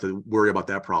we're going to have to worry about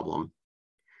that problem.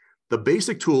 The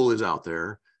basic tool is out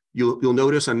there. You'll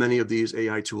notice on many of these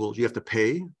AI tools, you have to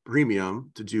pay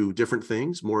premium to do different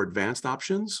things, more advanced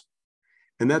options.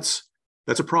 And that's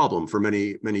a problem for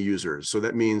many users. So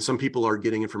that means some people are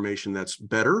getting information that's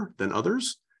better than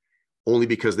others, only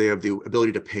because they have the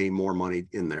ability to pay more money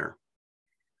in there.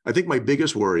 I think my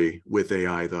biggest worry with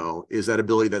AI, though, is that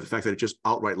ability, that the fact that it just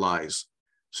outright lies.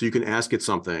 So you can ask it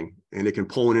something and it can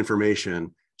pull in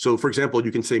information. So for example,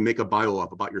 you can say, make a bio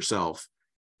up about yourself,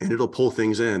 and it'll pull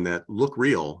things in that look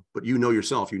real, but you know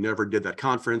yourself, you never did that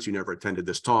conference, you never attended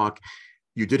this talk,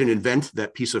 you didn't invent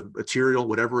that piece of material,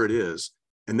 whatever it is.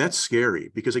 And that's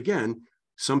scary because, again,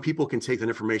 some people can take that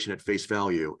information at face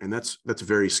value, and that's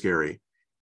very scary.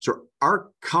 So our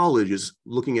college is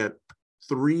looking at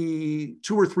two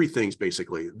or three things,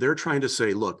 basically. They're trying to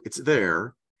say, look, it's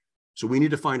there. So we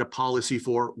need to find a policy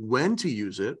for when to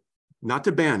use it, not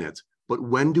to ban it, but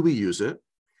when do we use it?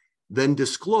 Then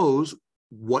disclose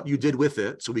what you did with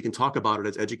it so we can talk about it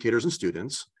as educators and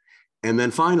students. And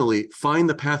then finally, find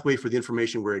the pathway for the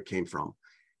information where it came from.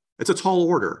 It's a tall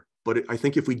order, but I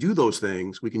think if we do those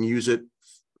things, we can use it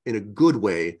in a good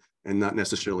way and not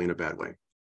necessarily in a bad way.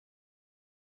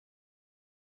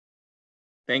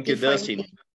 Thank you, Dustin.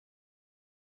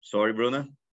 Sorry, Bruna.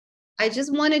 I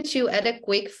just wanted to add a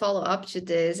quick follow-up to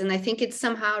this, and I think it's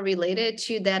somehow related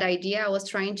to that idea I was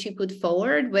trying to put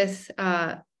forward with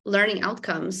learning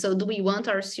outcomes. So do we want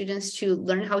our students to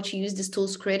learn how to use these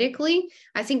tools critically?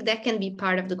 I think that can be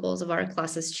part of the goals of our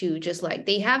classes too. Just like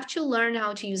they have to learn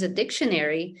how to use a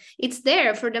dictionary. It's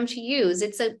there for them to use.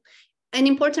 It's an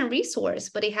important resource,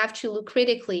 but they have to look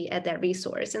critically at that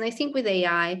resource. And I think with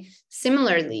AI,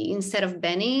 similarly, instead of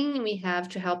banning, we have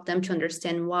to help them to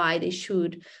understand why they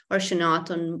should or should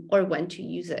not or when to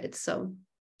use it. So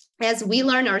as we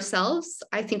learn ourselves,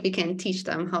 I think we can teach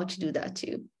them how to do that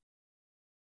too.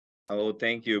 Oh,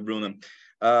 thank you, Bruna.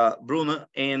 Bruna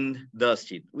and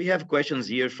Dusty, we have questions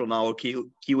here from our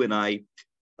Q&A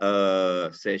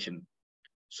session.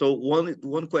 So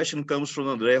one question comes from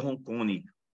André Ronconi.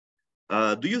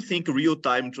 Do you think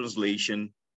real-time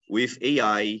translation with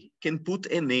AI can put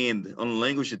an end on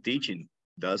language teaching?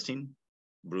 Dustin,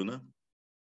 Bruna?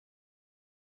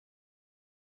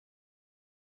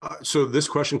 So this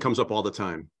question comes up all the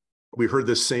time. We heard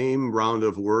the same round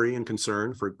of worry and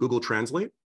concern for Google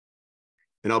Translate.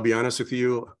 And I'll be honest with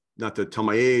you, not to tell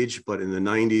my age, but in the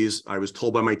 90s, I was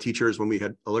told by my teachers when we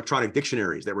had electronic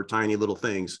dictionaries that were tiny little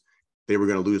things, they were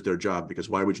going to lose their job because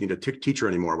why would you need a teacher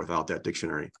anymore without that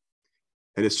dictionary?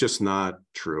 And it's just not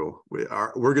true.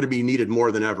 We're going to be needed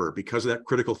more than ever because of that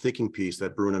critical thinking piece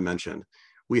that Bruna mentioned.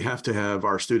 We have to have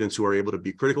our students who are able to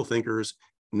be critical thinkers,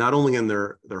 not only in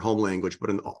their home language, but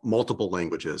in multiple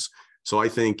languages. So I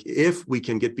think if we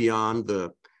can get beyond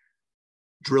the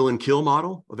drill and kill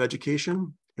model of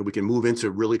education, and we can move into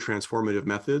really transformative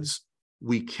methods,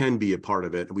 we can be a part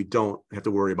of it. And we don't have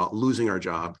to worry about losing our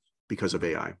job because of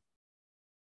AI.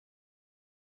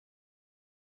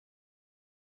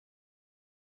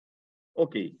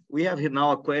 Okay, we have here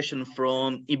now a question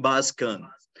from Ibaz Khan.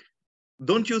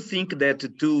 Don't you think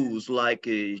that tools like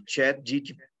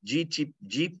GPT,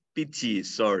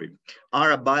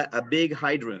 are a big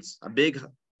hindrance, a big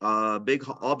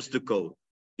obstacle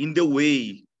in the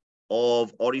way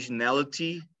of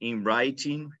originality in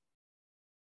writing?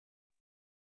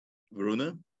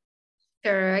 Bruna?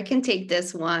 Sure, I can take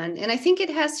this one. And I think it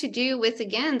has to do with,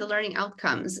 again, the learning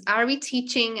outcomes. Are we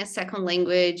teaching a second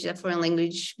language, a foreign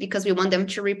language, because we want them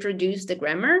to reproduce the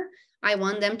grammar? I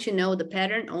want them to know the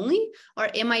pattern only, or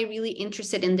am I really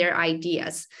interested in their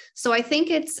ideas? So I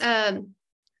think it's a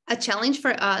challenge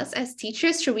for us as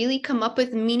teachers to really come up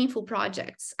with meaningful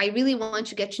projects. I really want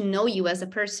to get to know you as a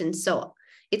person. So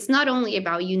it's not only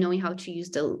about you knowing how to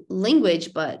use the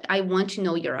language, but I want to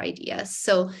know your ideas.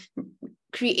 So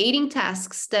creating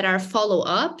tasks that are follow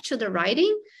up to the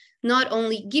writing, not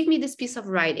only give me this piece of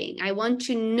writing, I want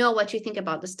to know what you think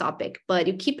about this topic, but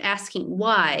you keep asking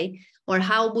why, or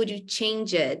how would you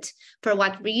change it, for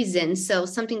what reason? So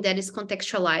something that is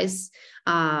contextualized,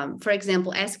 for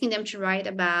example, asking them to write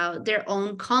about their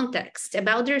own context,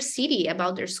 about their city,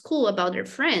 about their school, about their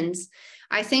friends.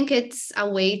 I think it's a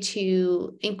way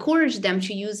to encourage them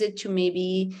to use it to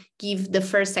maybe give the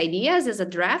first ideas as a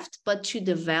draft, but to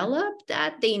develop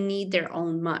that they need their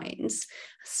own minds.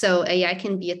 So AI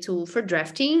can be a tool for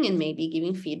drafting and maybe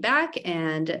giving feedback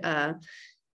and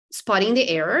spotting the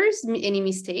errors, any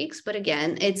mistakes. But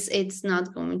again, it's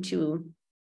not going to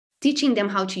teaching them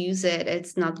how to use it.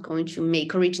 It's not going to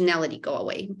make originality go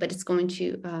away, but it's going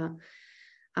to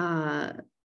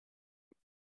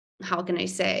how can I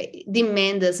say,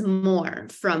 demand us more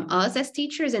from us as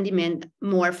teachers and demand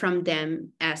more from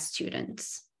them as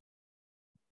students.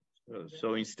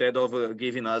 So instead of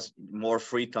giving us more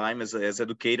free time as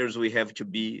educators, we have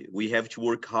to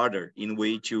work harder in a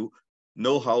way to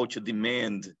know how to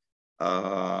demand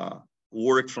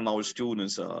work from our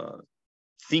students,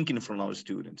 thinking from our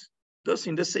students. That's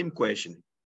in the same question.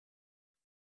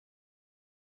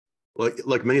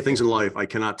 Like many things in life, I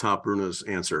cannot top Bruna's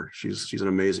answer. She's an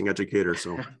amazing educator,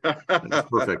 so that's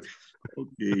perfect.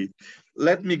 Okay,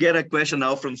 let me get a question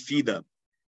now from FIDA.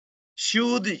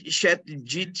 Should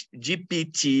ChatGPT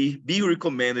be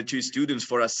recommended to students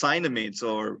for assignments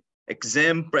or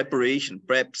exam preparation,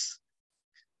 preps,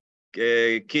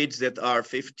 kids that are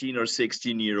 15 or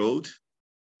 16-year-old?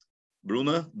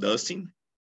 Bruna, Dustin?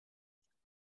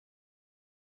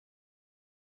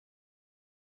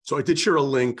 So I did share a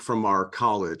link from our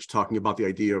college talking about the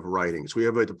idea of writing. So we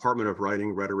have a Department of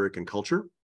Writing, Rhetoric, and Culture.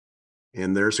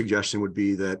 And their suggestion would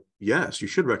be that, yes, you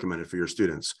should recommend it for your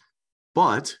students,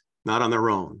 but not on their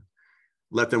own.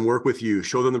 Let them work with you,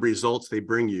 show them the results they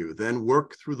bring you, then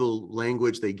work through the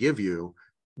language they give you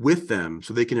with them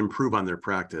so they can improve on their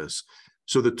practice.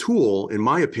 So the tool, in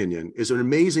my opinion, is an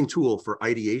amazing tool for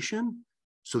ideation.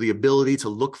 So the ability to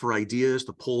look for ideas,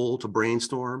 to pull, to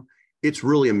brainstorm. It's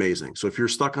really amazing. So if you're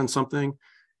stuck on something,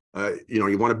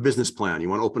 you want a business plan, you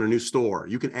want to open a new store,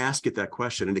 you can ask it that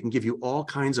question and it can give you all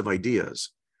kinds of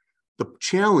ideas. The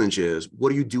challenge is, what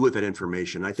do you do with that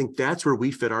information? I think that's where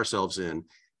we fit ourselves in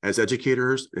as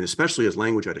educators, and especially as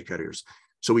language educators.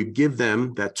 So we give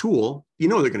them that tool. You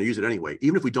know they're going to use it anyway,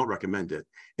 even if we don't recommend it.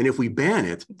 And if we ban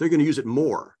it, they're going to use it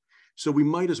more. So we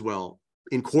might as well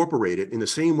incorporate it in the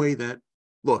same way that,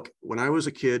 look, when I was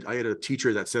a kid, I had a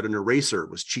teacher that said an eraser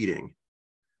was cheating,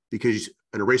 because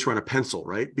an eraser on a pencil,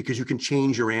 right? Because you can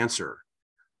change your answer.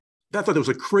 I thought that was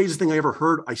the craziest thing I ever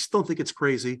heard. I still think it's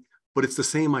crazy, but it's the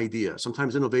same idea.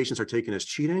 Sometimes innovations are taken as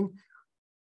cheating,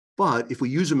 but if we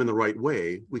use them in the right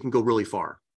way, we can go really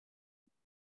far.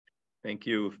 Thank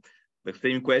you. The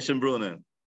same question, Bruna.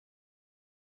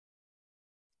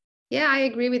 Yeah, I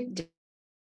agree with Dan.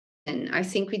 And I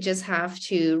think we just have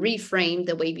to reframe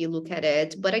the way we look at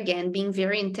it. But again, being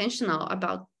very intentional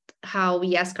about how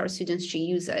we ask our students to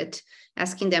use it,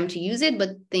 asking them to use it, but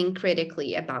think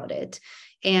critically about it.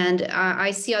 And I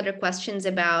see other questions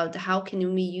about how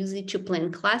can we use it to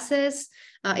plan classes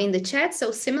in the chat.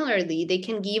 So similarly, they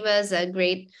can give us a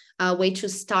great way to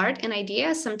start an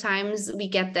idea. Sometimes we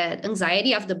get that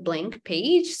anxiety of the blank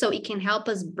page, so it can help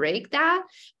us break that.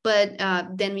 But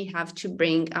then we have to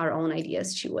bring our own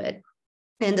ideas to it.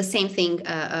 And the same thing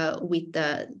with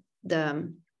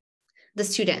the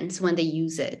students when they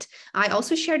use it. I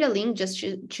also shared a link just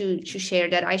to share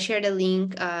that. I shared a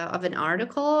link of an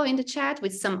article in the chat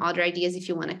with some other ideas if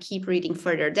you want to keep reading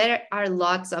further. There are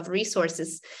lots of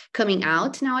resources coming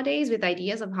out nowadays with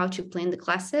ideas of how to plan the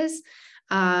classes.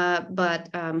 Yeah,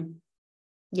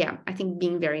 I think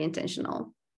being very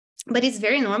intentional. But it's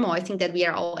very normal. I think that we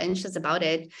are all anxious about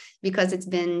it because it's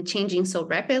been changing so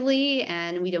rapidly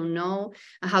and we don't know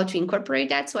how to incorporate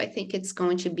that. So I think it's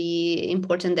going to be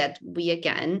important that we,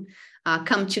 again,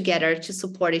 come together to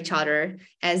support each other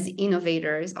as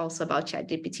innovators also about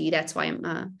ChatGPT. That's why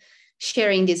I'm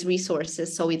sharing these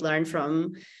resources, so we learn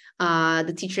from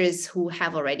the teachers who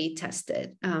have already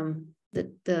tested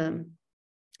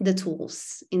the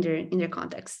tools in their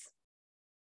context.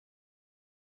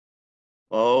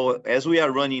 Oh, as we are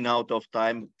running out of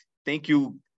time, thank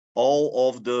you all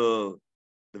of the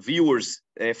viewers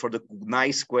for the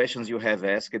nice questions you have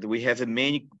asked. We have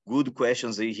many good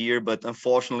questions here, but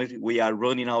unfortunately we are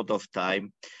running out of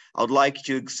time. I would like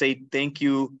to say thank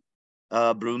you,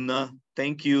 Bruna.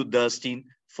 Thank you, Dustin,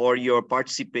 for your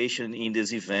participation in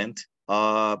this event.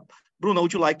 Bruna,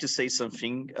 would you like to say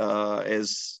something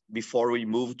before we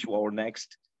move to our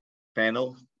next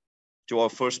panel, to our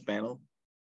first panel?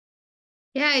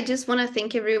 Yeah, I just want to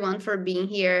thank everyone for being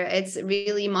here. It's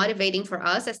really motivating for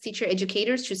us as teacher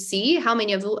educators to see how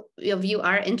many of you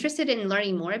are interested in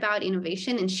learning more about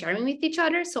innovation and sharing with each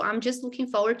other. So I'm just looking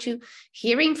forward to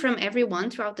hearing from everyone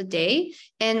throughout the day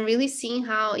and really seeing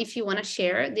how, if you want to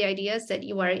share the ideas that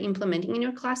you are implementing in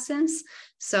your classes.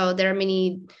 So there are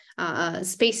many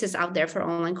spaces out there for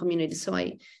online communities. So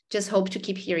I just hope to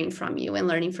keep hearing from you and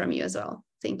learning from you as well.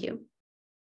 Thank you.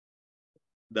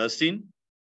 Dustin?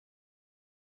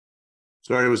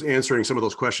 Sorry, I was answering some of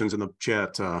those questions in the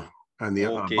chat and the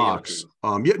box.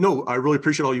 Okay. Yeah, no, I really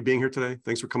appreciate all you being here today.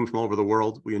 Thanks for coming from all over the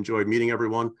world. We enjoyed meeting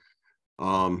everyone.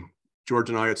 George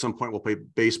and I, at some point, will play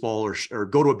baseball or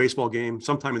go to a baseball game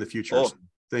sometime in the future. Oh, so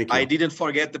thank you. I didn't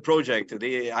forget the project.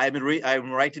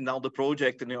 I'm writing down the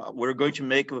project, and we're going to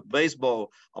make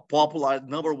baseball a popular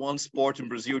 #1 sport in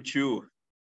Brazil too.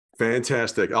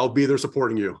 Fantastic. I'll be there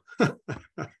supporting you.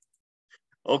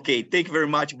 Okay, thank you very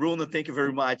much, Bruno. Thank you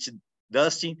very much,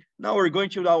 Dustin. Now we're going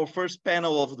to our first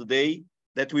panel of the day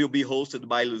that will be hosted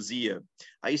by Lucia.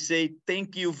 I say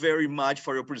thank you very much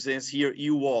for your presence here,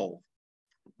 you all.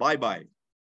 Bye-bye.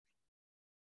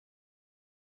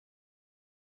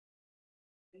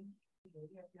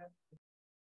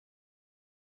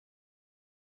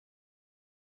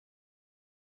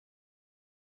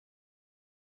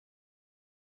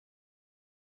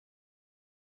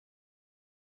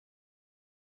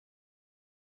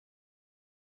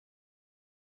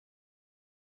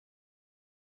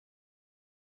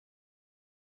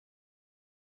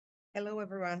 Hello,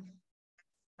 everyone.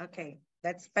 Okay,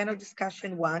 that's panel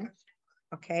discussion 1.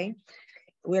 Okay,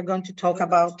 we're going to talk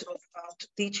about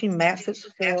teaching methods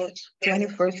for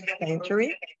 21st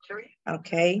century.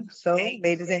 Okay, so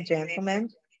ladies and gentlemen,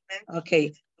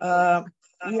 okay,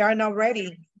 we are now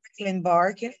ready to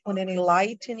embark on an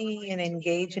enlightening and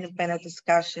engaging panel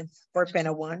discussion for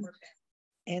panel 1.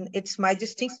 And it's my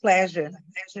distinct pleasure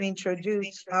to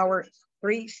introduce our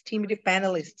 3 esteemed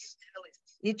panelists,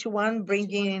 each one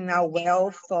bringing a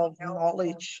wealth of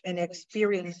knowledge and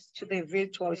experience to the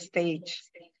virtual stage.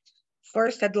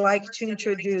 First, I'd like to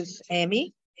introduce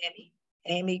Amy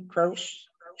Croce.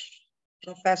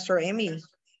 Professor Amy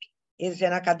is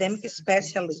an academic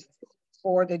specialist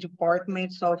for the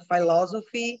departments of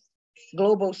Philosophy,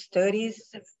 Global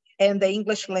Studies, and the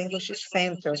English Language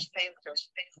Center.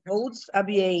 Holds a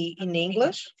BA in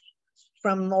English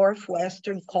from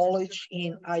Northwestern College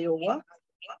in Iowa,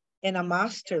 and a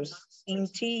master's in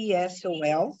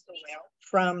TESOL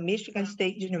from Michigan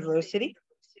State University.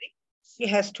 She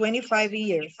has 25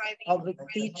 years of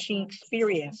teaching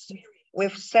experience,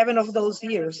 with 7 of those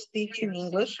years teaching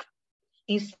English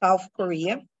in South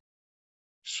Korea.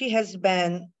 She has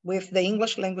been with the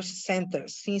English Language Center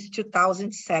since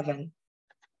 2007,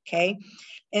 okay?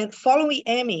 And following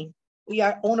Amy, we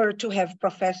are honored to have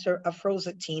Professor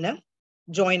Afroza Tina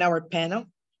join our panel.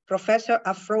 Professor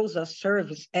Afroza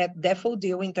serves at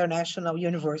Daffodil International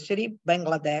University,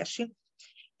 Bangladesh,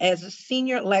 as a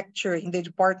senior lecturer in the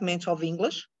Department of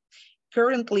English.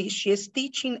 Currently, she is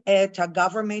teaching at a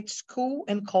government school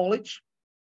and college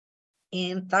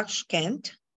in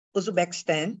Tashkent,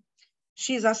 Uzbekistan.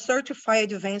 She is a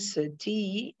certified advanced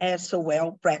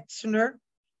TESOL practitioner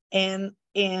and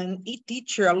an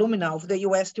e-teacher alumna of the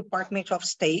U.S. Department of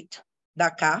State,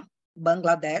 Dhaka,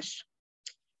 Bangladesh.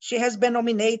 She has been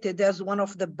nominated as one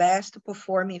of the best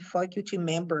performing faculty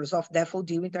members of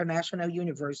Daffodil International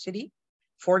University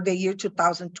for the year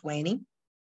 2020.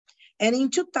 And in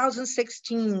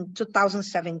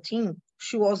 2016-2017,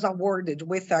 she was awarded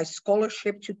with a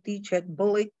scholarship to teach at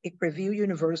Boğaziçi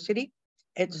University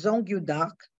at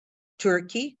Zonguldak,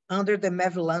 Turkey, under the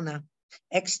Mevlana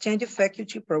Extended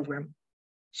Faculty Program.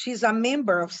 She's a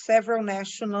member of several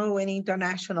national and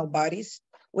international bodies,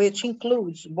 which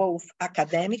includes both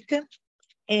academic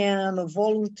and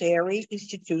voluntary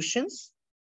institutions.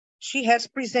 She has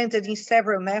presented in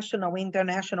several national and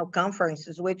international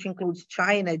conferences, which includes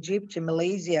China, Egypt,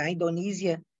 Malaysia,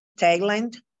 Indonesia,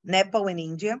 Thailand, Nepal, and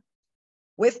India.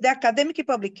 With the academic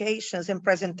publications and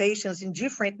presentations in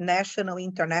different national and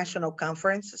international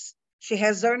conferences, she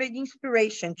has earned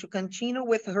inspiration to continue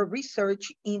with her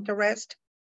research interest,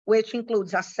 which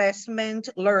includes assessment,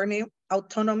 learning,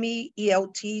 autonomy,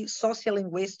 ELT,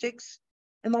 sociolinguistics,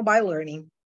 and mobile learning.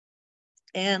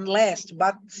 And last,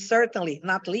 but certainly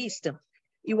not least,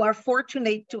 you are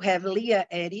fortunate to have Leah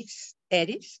Edis,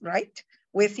 right,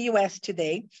 with us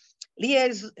today. Leah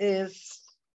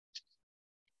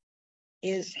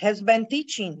has been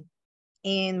teaching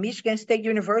in Michigan State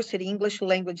University English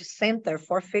Language Center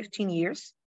for 15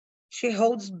 years. She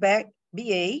holds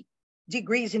BA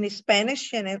degrees in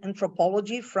Spanish and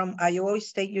anthropology from Iowa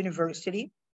State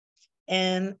University,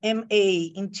 and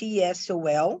MA in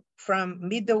TESOL from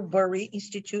Middlebury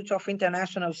Institute of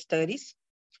International Studies.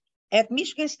 At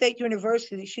Michigan State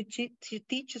University, she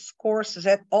teaches courses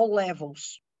at all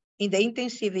levels in the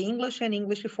intensive English and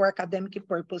English for academic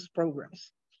purpose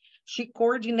programs. She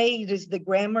coordinates the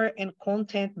grammar and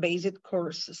content-based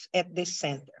courses at this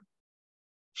center.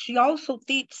 She also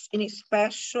teaches in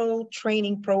special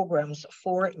training programs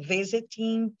for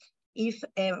visiting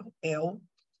EFL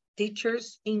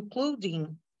teachers,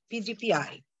 including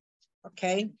PGPI,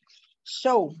 okay?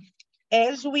 So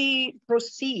as we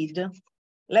proceed,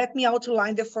 let me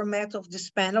outline the format of this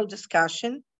panel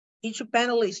discussion. Each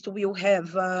panelist will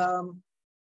have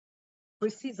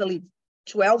precisely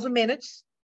 12 minutes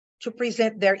to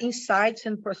present their insights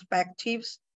and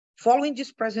perspectives. Following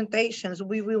these presentations,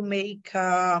 we will make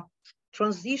a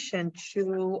transition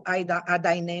to a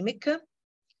dynamic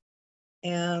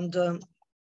and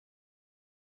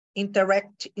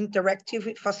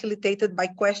interactive facilitated by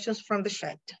questions from the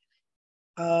chat.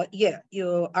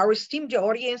 Our esteemed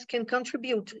audience can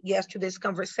contribute, to this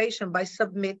conversation by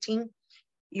submitting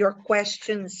your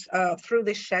questions through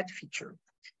the chat feature.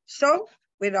 So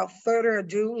without further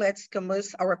ado, let's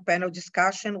commence our panel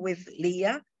discussion with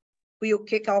Leah. We will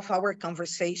kick off our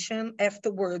conversation.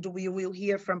 Afterward, we will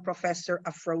hear from Professor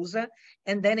Afroza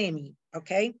and then Amy,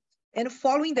 okay? And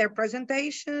following their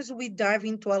presentations, we dive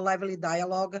into a lively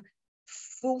dialogue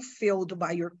fulfilled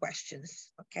by your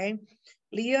questions, okay?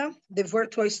 Leah, the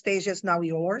virtual stage is now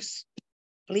yours.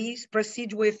 Please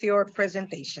proceed with your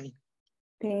presentation.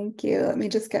 Thank you. Let me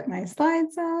just get my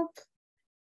slides up.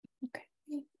 Okay.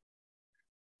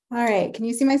 All right, can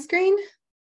you see my screen?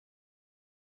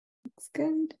 Looks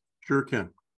good. Sure can.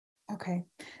 Okay,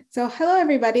 so hello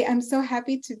everybody. I'm so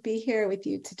happy to be here with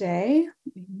you today.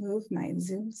 Let me move my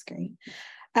Zoom screen.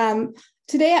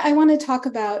 Today I want to talk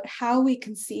about how we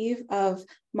conceive of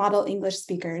model English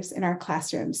speakers in our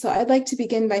classrooms. So I'd like to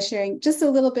begin by sharing just a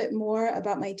little bit more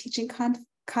about my teaching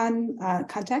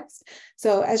context.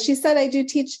 So as she said, I do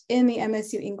teach in the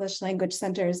MSU English Language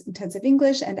Center's Intensive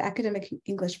English and Academic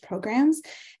English programs,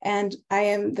 and I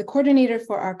am the coordinator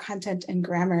for our content and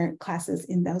grammar classes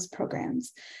in those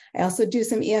programs. I also do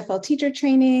some EFL teacher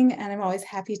training, and I'm always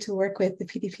happy to work with the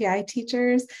PDPI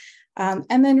teachers.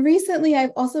 And then recently,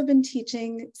 I've also been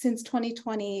teaching since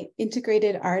 2020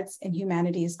 integrated arts and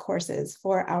humanities courses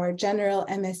for our general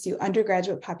MSU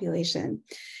undergraduate population.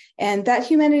 And that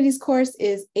humanities course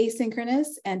is asynchronous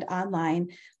and online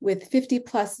with 50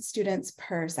 plus students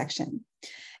per section.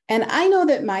 And I know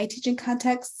that my teaching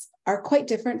contexts are quite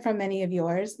different from many of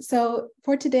yours. So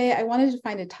for today, I wanted to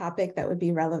find a topic that would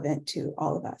be relevant to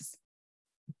all of us.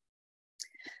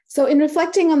 So in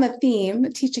reflecting on the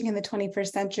theme, teaching in the 21st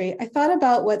century, I thought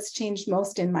about what's changed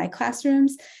most in my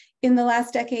classrooms in the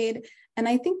last decade. And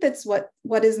I think that's what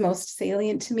is most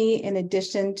salient to me, in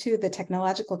addition to the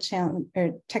technological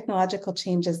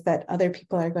changes that other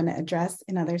people are going to address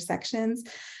in other sections.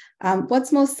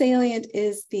 What's most salient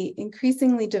is the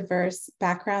increasingly diverse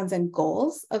backgrounds and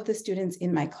goals of the students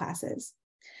in my classes.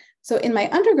 So in my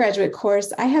undergraduate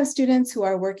course, I have students who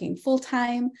are working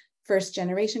full-time,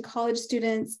 first-generation college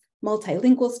students,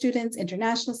 multilingual students,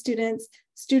 international students,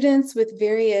 students with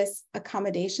various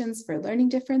accommodations for learning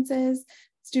differences,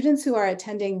 students who are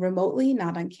attending remotely,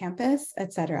 not on campus,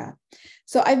 etc.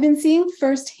 So I've been seeing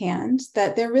firsthand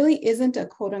that there really isn't a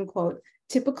quote-unquote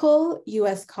typical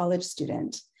US college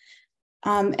student.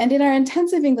 And in our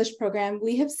intensive English program,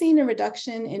 we have seen a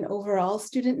reduction in overall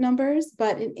student numbers,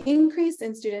 but an increase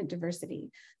in student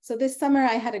diversity. So this summer,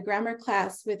 I had a grammar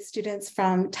class with students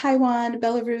from Taiwan,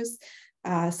 Belarus,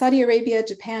 Saudi Arabia,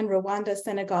 Japan, Rwanda,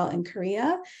 Senegal, and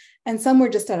Korea. And some were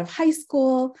just out of high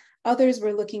school. Others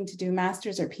were looking to do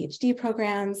master's or PhD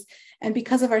programs. And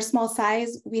because of our small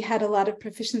size, we had a lot of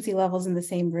proficiency levels in the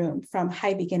same room, from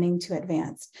high beginning to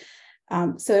advanced.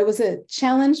 So it was a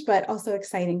challenge, but also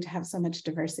exciting to have so much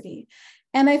diversity.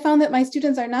 And I found that my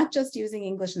students are not just using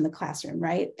English in the classroom,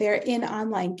 right? They're in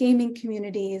online gaming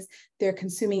communities, they're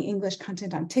consuming English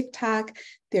content on TikTok,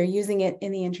 they're using it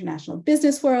in the international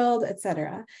business world, et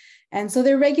cetera. And so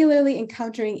they're regularly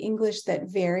encountering English that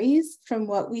varies from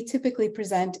what we typically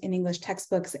present in English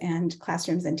textbooks and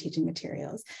classrooms and teaching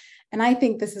materials. And I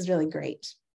think this is really great.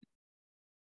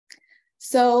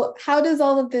 So how does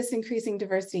all of this increasing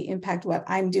diversity impact what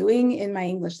I'm doing in my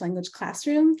English language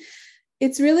classroom?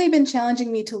 It's really been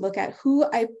challenging me to look at who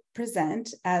I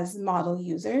present as model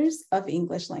users of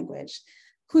English language,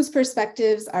 whose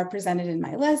perspectives are presented in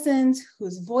my lessons,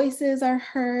 whose voices are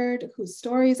heard, whose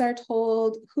stories are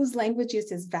told, whose language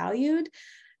use is valued,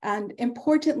 and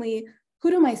importantly, who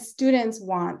do my students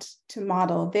want to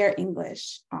model their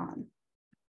English on?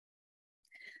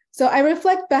 So I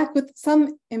reflect back with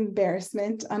some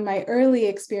embarrassment on my early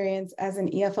experience as an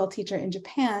EFL teacher in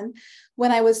Japan, when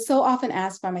I was so often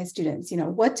asked by my students,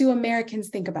 what do Americans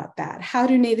think about that? How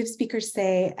do native speakers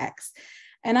say X?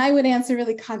 And I would answer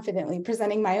really confidently,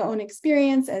 presenting my own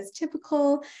experience as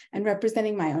typical and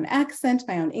representing my own accent,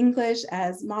 my own English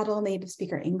as model native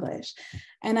speaker English.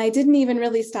 And I didn't even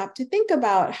really stop to think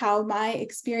about how my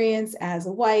experience as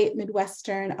a white,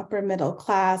 Midwestern, upper middle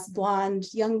class, blonde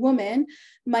young woman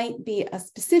might be a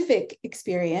specific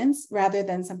experience rather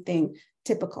than something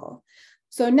typical.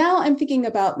 So now I'm thinking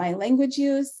about my language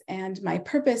use and my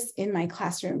purpose in my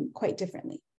classroom quite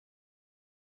differently.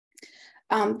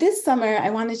 This summer, I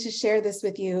wanted to share this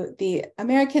with you. The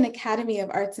American Academy of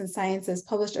Arts and Sciences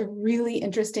published a really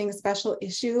interesting special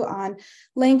issue on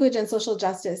language and social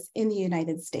justice in the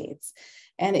United States.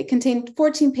 And it contained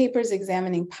 14 papers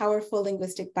examining powerful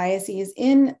linguistic biases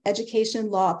in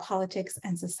education, law, politics,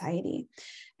 and society.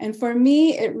 And for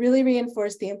me, it really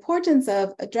reinforced the importance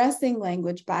of addressing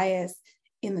language bias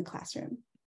in the classroom.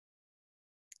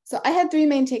 So I had three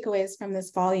main takeaways from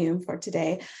this volume for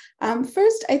today.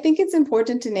 First, I think it's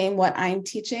important to name what I'm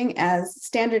teaching as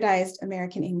standardized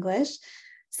American English.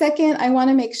 Second, I want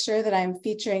to make sure that I'm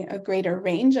featuring a greater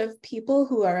range of people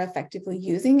who are effectively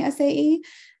using SAE.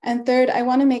 And third, I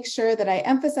want to make sure that I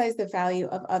emphasize the value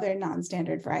of other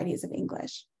non-standard varieties of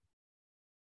English.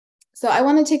 So I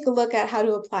want to take a look at how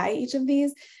to apply each of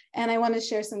these, and I want to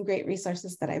share some great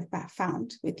resources that I've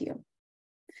found with you.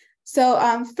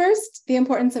 So first, the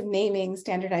importance of naming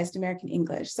standardized American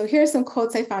English. So here are some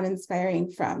quotes I found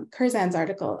inspiring from Curzan's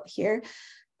article here.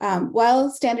 While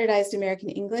standardized American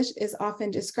English is often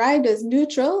described as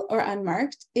neutral or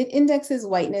unmarked, it indexes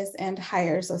whiteness and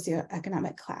higher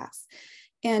socioeconomic class.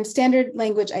 And standard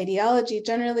language ideology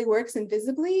generally works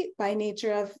invisibly by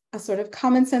nature of a sort of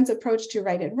common sense approach to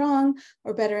right and wrong,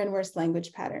 or better and worse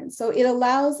language patterns. So it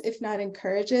allows, if not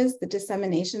encourages, the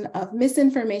dissemination of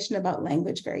misinformation about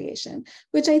language variation,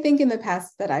 which I think in the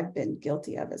past that I've been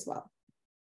guilty of as well.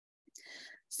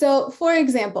 So for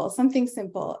example, something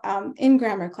simple in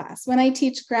grammar class, when I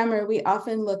teach grammar, we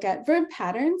often look at verb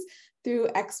patterns through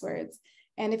X words.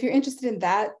 And if you're interested in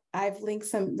that, I've linked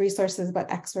some resources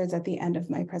about X words at the end of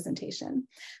my presentation.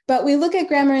 But we look at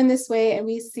grammar in this way and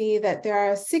we see that there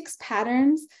are 6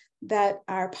 patterns that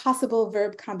are possible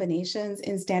verb combinations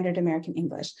in standard American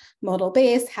English: modal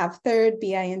base, have third,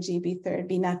 be-ing, be third,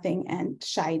 be nothing, and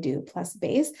shy do plus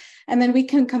base. And then we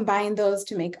can combine those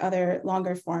to make other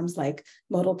longer forms like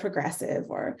modal progressive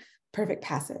or perfect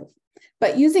passive.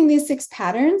 But using these 6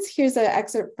 patterns, here's an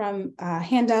excerpt from a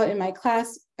handout in my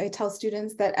class. I tell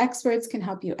students that X words can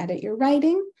help you edit your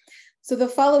writing. So the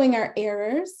following are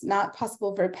errors, not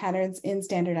possible verb patterns in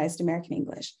standardized American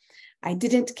English. I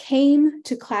didn't came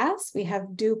to class. We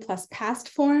have do plus past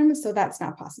form, so that's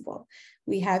not possible.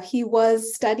 We have he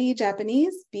was study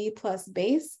Japanese, be plus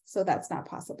base, so that's not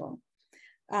possible.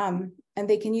 And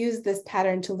they can use this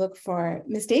pattern to look for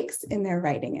mistakes in their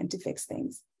writing and to fix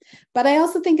things. But I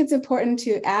also think it's important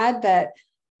to add that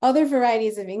other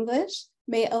varieties of English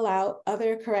may allow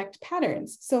other correct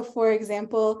patterns. So for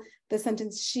example, the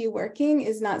sentence she working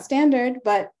is not standard,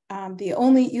 but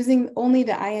using only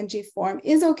the ing form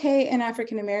is okay in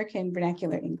African American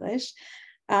vernacular English.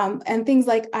 And things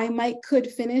like I might could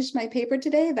finish my paper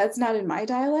today, that's not in my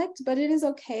dialect, but it is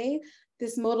okay.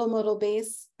 This modal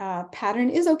base pattern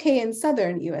is okay in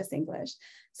Southern US English.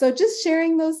 So just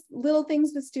sharing those little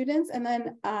things with students. And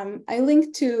then I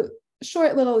link to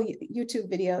short little YouTube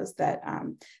videos that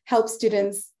help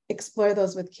students explore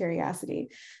those with curiosity.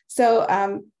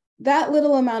 So that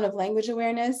little amount of language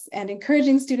awareness and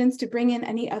encouraging students to bring in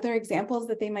any other examples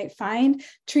that they might find,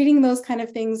 treating those kind of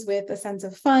things with a sense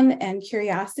of fun and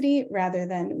curiosity rather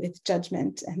than with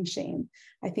judgment and shame,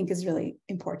 I think is really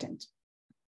important.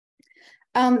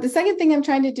 The second thing I'm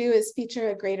trying to do is feature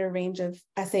a greater range of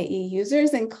SAE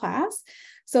users in class.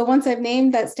 So once I've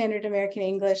named that standard American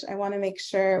English, I want to make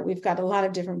sure we've got a lot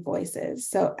of different voices.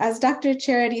 So as Dr.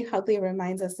 Charity Hudley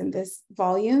reminds us in this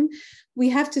volume, we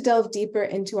have to delve deeper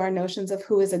into our notions of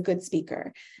who is a good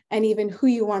speaker and even who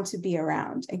you want to be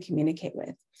around and communicate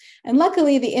with. And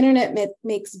luckily, the internet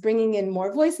makes bringing in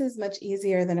more voices much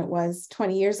easier than it was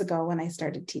 20 years ago when I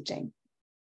started teaching.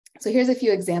 So here's a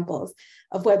few examples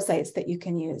of websites that you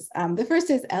can use. The first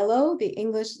is ELLO, the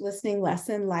English Listening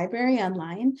Lesson Library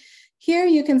online. Here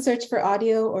you can search for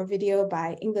audio or video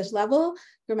by English level,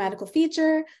 grammatical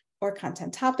feature, or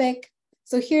content topic.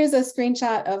 So here's a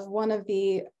screenshot of one of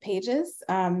the pages.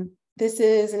 This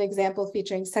is an example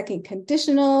featuring second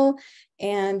conditional.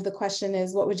 And the question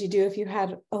is, what would you do if you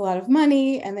had a lot of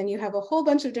money? And then you have a whole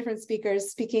bunch of different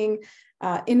speakers speaking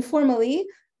informally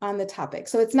on the topic.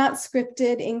 So it's not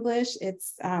scripted English,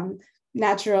 it's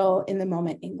natural in the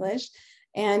moment English.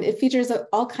 And it features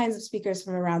all kinds of speakers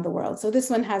from around the world. So this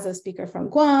one has a speaker from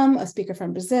Guam, a speaker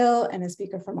from Brazil, and a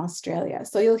speaker from Australia.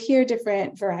 So you'll hear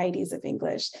different varieties of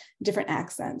English, different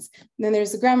accents. And then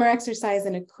there's a grammar exercise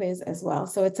and a quiz as well.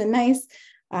 So it's a nice,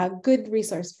 good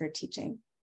resource for teaching.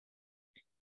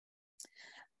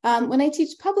 When I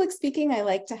teach public speaking, I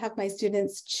like to have my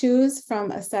students choose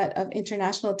from a set of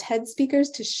international TED speakers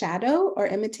to shadow or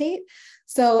imitate.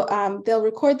 So they'll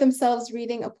record themselves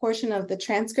reading a portion of the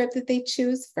transcript that they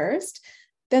choose first.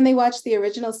 Then they watch the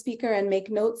original speaker and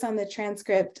make notes on the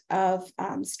transcript of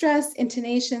stress,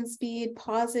 intonation, speed,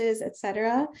 pauses,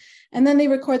 etc. And then they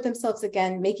record themselves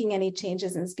again, making any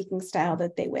changes in speaking style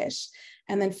that they wish.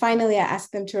 And then finally, I ask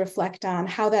them to reflect on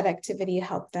how that activity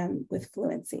helped them with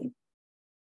fluency.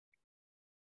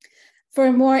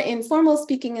 For more informal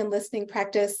speaking and listening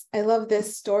practice, I love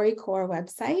this StoryCorps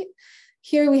website.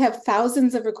 Here we have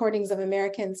thousands of recordings of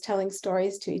Americans telling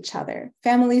stories to each other,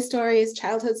 family stories,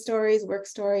 childhood stories, work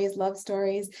stories, love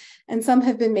stories, and some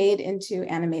have been made into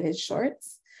animated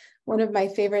shorts. One of my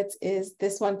favorites is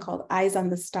this one called Eyes on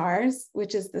the Stars,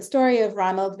 which is the story of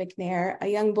Ronald McNair, a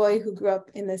young boy who grew up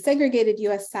in the segregated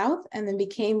US South and then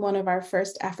became one of our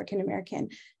first African-American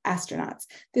astronauts.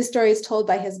 This story is told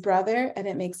by his brother, and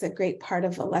it makes a great part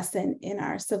of a lesson in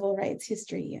our civil rights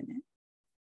history unit.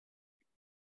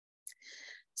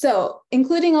 So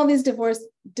including all these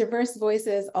diverse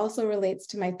voices also relates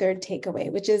to my third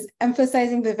takeaway, which is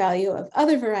emphasizing the value of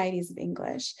other varieties of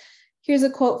English. Here's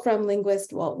a quote from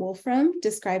linguist Walt Wolfram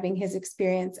describing his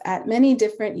experience at many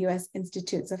different US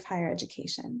institutes of higher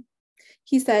education.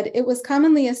 He said, "It was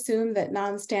commonly assumed that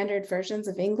non-standard versions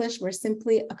of English were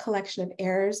simply a collection of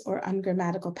errors or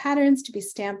ungrammatical patterns to be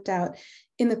stamped out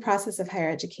in the process of higher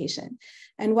education.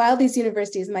 And while these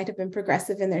universities might have been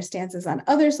progressive in their stances on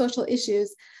other social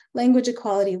issues, language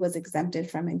equality was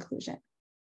exempted from inclusion."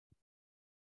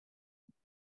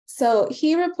 So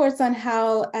he reports on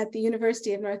how at the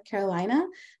University of North Carolina,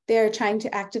 they are trying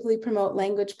to actively promote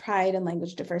language pride and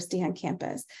language diversity on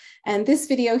campus. And this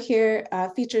video here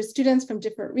features students from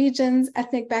different regions,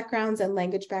 ethnic backgrounds, and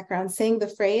language backgrounds saying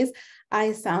the phrase,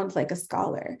 "I sound like a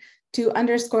scholar," to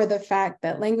underscore the fact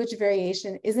that language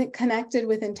variation isn't connected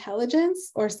with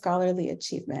intelligence or scholarly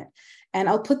achievement. And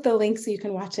I'll put the link so you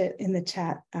can watch it in the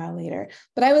chat later.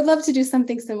 But I would love to do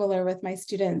something similar with my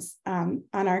students on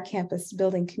our campus,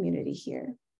 building community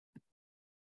here.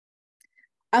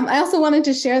 I also wanted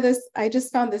to share this. I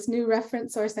just found this new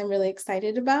reference source I'm really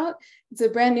excited about. It's a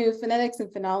brand new phonetics and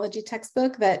phonology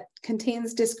textbook that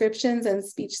contains descriptions and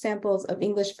speech samples of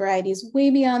English varieties way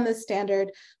beyond the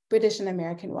standard British and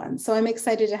American ones. So I'm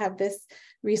excited to have this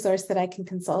resource that I can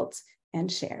consult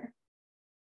and share.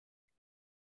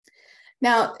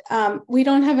 Now, we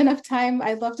don't have enough time.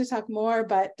 I'd love to talk more,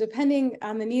 but depending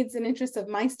on the needs and interests of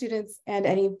my students and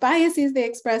any biases they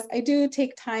express, I do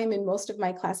take time in most of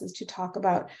my classes to talk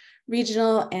about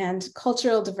regional and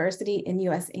cultural diversity in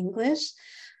US English,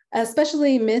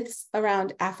 especially myths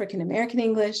around African American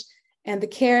English and the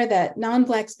care that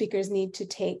non-Black speakers need to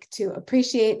take to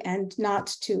appreciate and not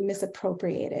to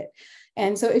misappropriate it.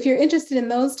 And so if you're interested in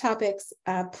those topics,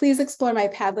 please explore my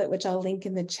Padlet, which I'll link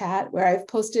in the chat, where I've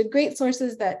posted great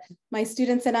sources that my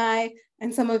students and I,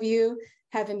 and some of you,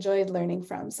 have enjoyed learning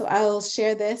from. So I'll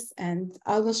share this, and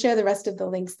I will share the rest of the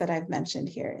links that I've mentioned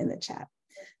here in the chat.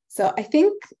 So I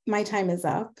think my time is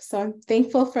up. So I'm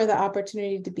thankful for the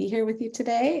opportunity to be here with you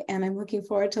today, and I'm looking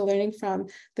forward to learning from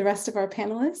the rest of our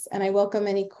panelists, and I welcome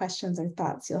any questions or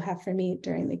thoughts you'll have for me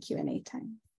during the Q&A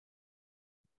time.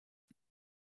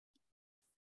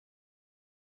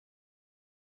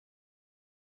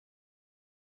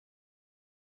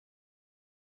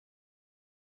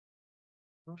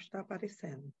 Não está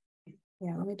aparecendo.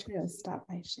 Yeah, let me try to stop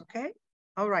my share. Okay,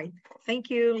 all right. Thank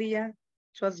you, Leah.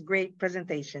 It was a great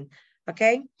presentation.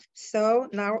 Okay, so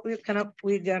now we're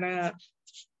gonna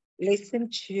listen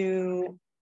to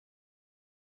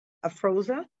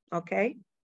Afroza, okay,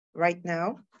 right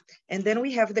now. And then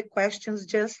we have the questions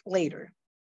just later.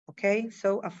 Okay,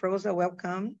 so Afroza,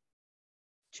 welcome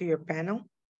to your panel.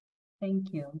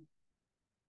 Thank you.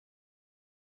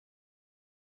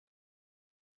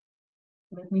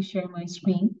 Let me share my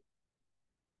screen.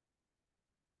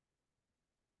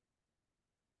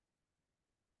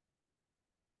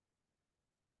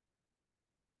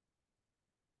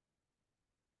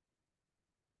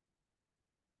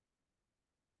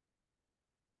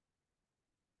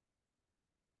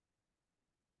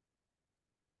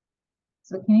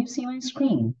 So can you see my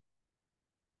screen?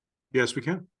 Yes, we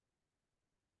can.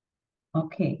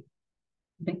 Okay,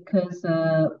 because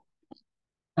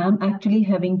I'm actually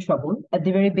having trouble. At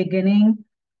the very beginning,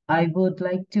 I would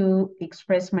like to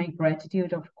express my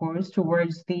gratitude, of course,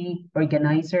 towards the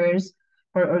organizers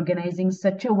for organizing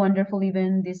such a wonderful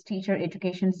event. This Teacher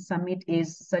Education Summit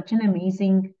is such an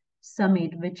amazing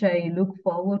summit, which I look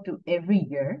forward to every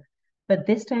year. But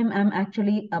this time I'm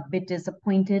actually a bit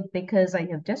disappointed because I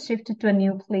have just shifted to a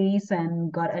new place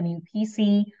and got a new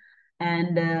PC.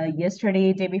 And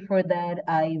yesterday, day before that,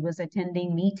 I was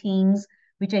attending meetings,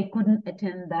 which I couldn't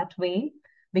attend that way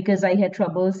because I had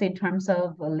troubles in terms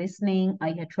of listening.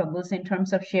 I had troubles in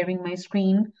terms of sharing my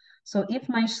screen. So if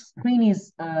my screen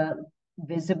is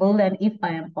visible and if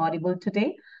I am audible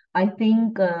today, I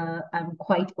think I'm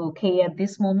quite okay at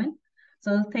this moment.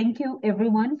 So thank you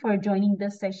everyone for joining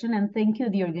this session, and thank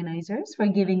you the organizers for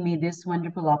giving me this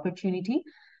wonderful opportunity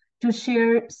to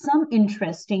share some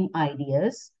interesting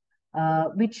ideas,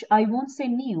 which I won't say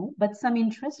new, but some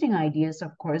interesting ideas,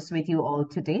 of course, with you all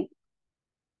today.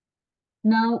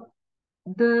 Now,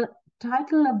 the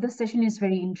title of the session is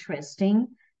very interesting,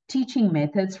 Teaching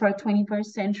Methods for 21st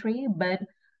Century, but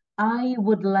I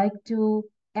would like to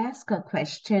ask a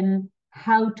question,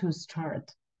 how to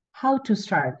start? How to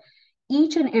start?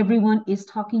 Each and everyone is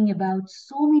talking about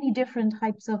so many different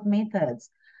types of methods,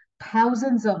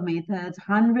 thousands of methods,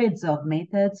 hundreds of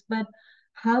methods, but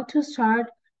how to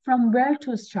start, from where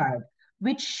to start,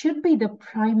 which should be the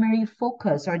primary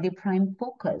focus or the prime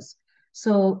focus.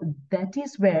 So that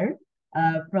is where,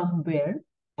 from where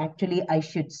actually I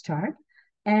should start.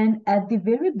 And at the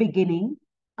very beginning,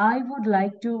 I would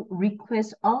like to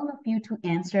request all of you to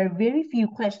answer very few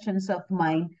questions of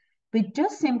mine with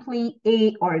just simply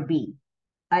A or B.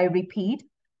 I repeat,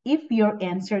 If your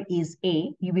answer is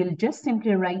A, you will just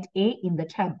simply write A in the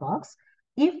chat box.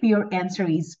 If your answer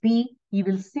is B, you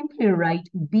will simply write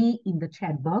B in the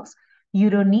chat box. You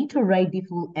don't need to write the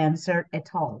full answer at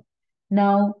all.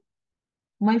 Now,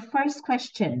 my first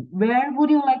question, where would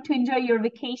you like to enjoy your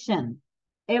vacation?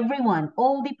 Everyone,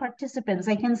 all the participants,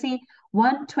 I can see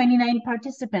 129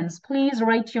 participants. Please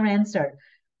write your answer.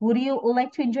 Would you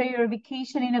like to enjoy your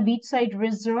vacation in a beachside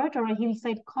resort or a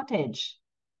hillside cottage?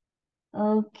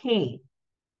 Okay,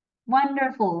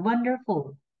 wonderful,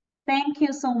 wonderful. Thank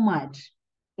you so much.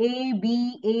 A,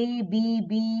 B,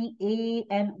 B,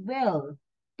 and well,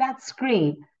 that's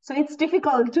great. So it's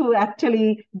difficult to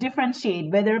actually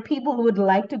differentiate whether people would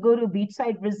like to go to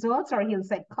beachside resorts or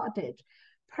hillside cottage.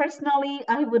 Personally,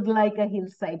 I would like a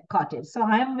hillside cottage. So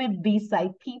I'm with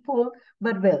beachside people,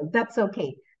 but well, that's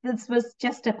okay. This was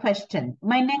just a question.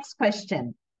 My next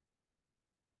question.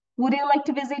 Would you like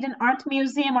to visit an art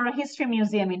museum or a history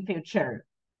museum in future?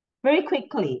 Very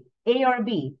quickly, A or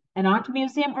B, an art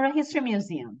museum or a history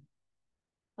museum?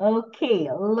 Okay,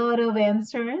 a lot of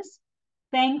answers.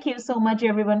 Thank you so much,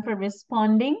 everyone, for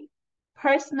responding.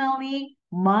 Personally,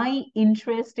 my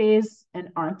interest is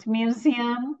an art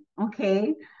museum.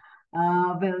 Okay,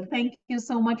 well, thank you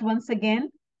so much once again.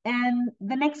 And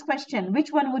the next question,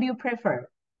 which one would you prefer?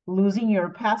 Losing your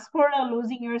passport or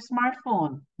losing your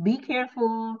smartphone? Be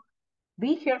careful,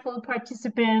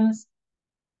 participants.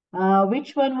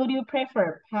 Which one would you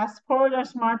prefer, passport or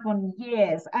smartphone?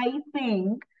 Yes, I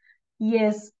think,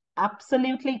 yes,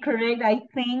 absolutely correct. I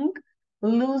think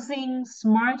losing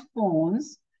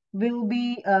smartphones will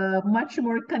be much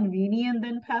more convenient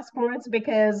than passports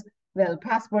because, well,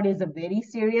 passport is a very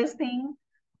serious thing.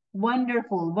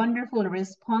 Wonderful, wonderful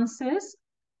responses.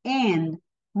 And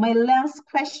my last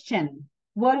question,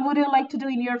 what would you like to do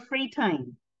in your free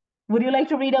time? Would you like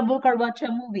to read a book or watch a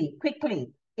movie?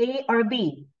 Quickly, A or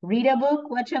B? Read a book,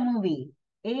 watch a movie.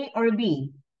 A or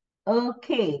B?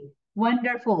 Okay,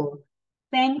 wonderful.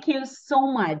 Thank you so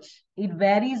much. It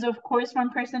varies, of course, from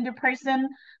person to person.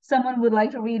 Someone would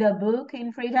like to read a book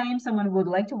in free time. Someone would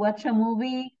like to watch a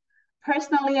movie.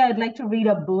 Personally, I'd like to read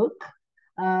a book.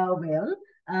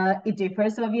 It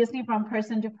differs obviously from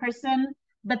person to person,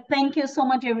 but thank you so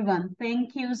much, everyone.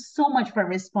 Thank you so much for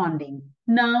responding.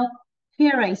 Now,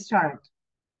 here I start.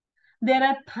 There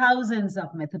are thousands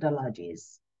of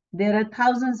methodologies. There are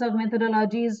thousands of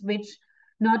methodologies which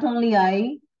not only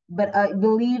I, but I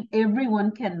believe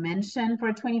everyone can mention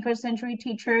for 21st century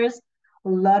teachers. A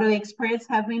lot of experts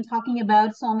have been talking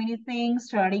about so many things,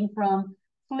 starting from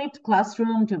flipped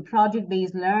classroom to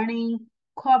project-based learning,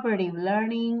 cooperative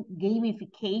learning,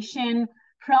 gamification,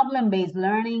 problem-based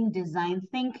learning, design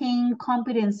thinking,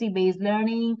 competency-based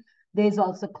learning. There's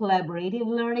also collaborative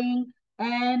learning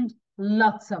and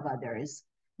lots of others.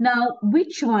 Now,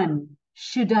 which one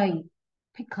should I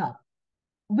pick up?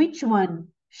 Which one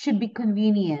should be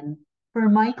convenient for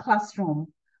my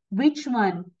classroom? Which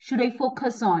one should I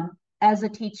focus on as a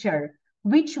teacher?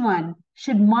 Which one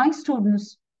should my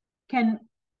students can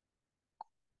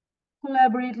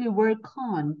collaboratively work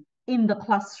on in the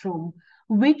classroom?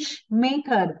 Which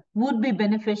method would be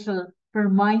beneficial for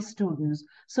my students?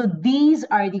 So these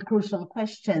are the crucial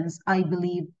questions, I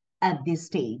believe, at this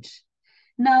stage.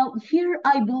 Now, here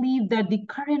I believe that the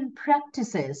current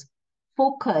practices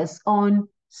focus on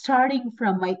starting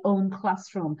from my own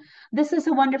classroom. This is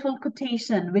a wonderful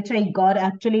quotation which I got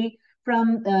actually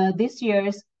from this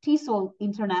year's TESOL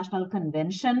International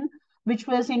Convention, which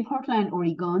was in Portland,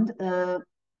 Oregon,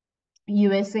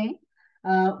 USA.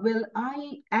 Well,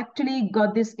 I actually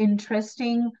got this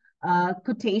interesting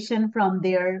quotation from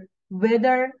there,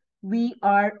 whether we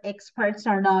are experts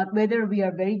or not, whether we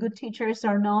are very good teachers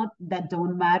or not, that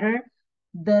don't matter.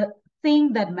 The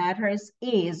thing that matters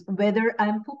is whether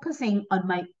I'm focusing on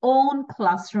my own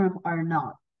classroom or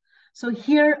not. So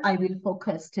here I will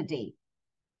focus today.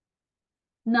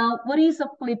 Now, what is a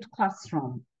flipped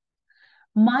classroom?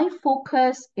 My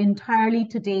focus entirely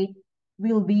today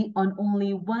will be on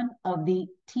only one of the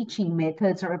teaching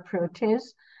methods or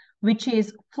approaches, which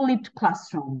is flipped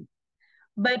classroom.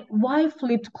 But why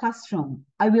flipped classroom?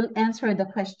 I will answer the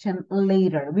question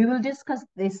later. We will discuss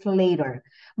this later.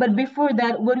 But before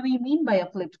that, what do we mean by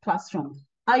a flipped classroom?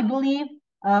 I believe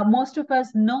most of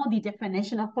us know the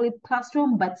definition of flipped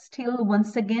classroom, but still,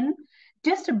 once again,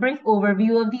 just a brief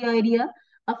overview of the idea.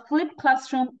 A flipped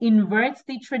classroom inverts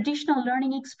the traditional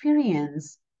learning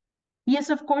experience. Yes,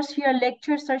 of course, here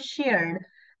lectures are shared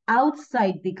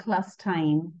outside the class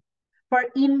time for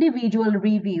individual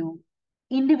review,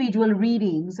 individual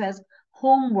readings as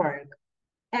homework.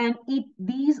 And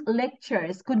these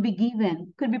lectures could be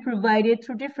given, could be provided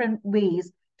through different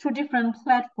ways, through different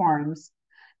platforms.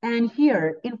 And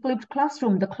here in flipped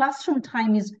classroom, the classroom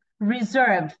time is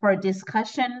reserved for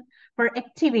discussion, for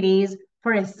activities,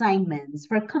 for assignments,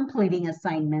 for completing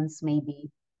assignments maybe.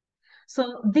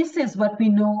 So this is what we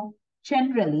know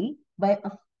generally by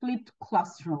a flipped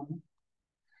classroom.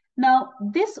 Now,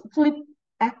 this flip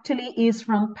actually is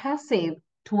from passive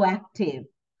to active.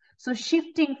 So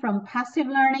shifting from passive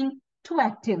learning to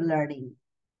active learning.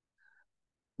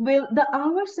 Well, the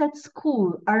hours at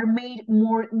school are made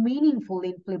more meaningful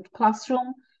in flipped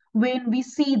classroom when we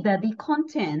see that the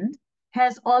content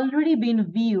has already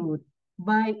been viewed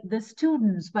by the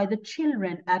students, by the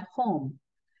children at home.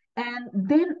 And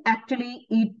then actually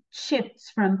it shifts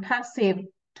from passive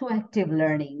to active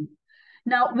learning.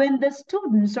 Now, when the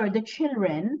students or the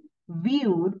children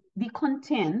viewed the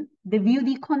content, they view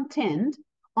the content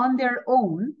on their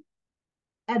own,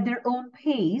 at their own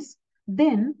pace,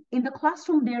 then in the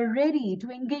classroom, they're ready to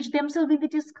engage themselves in the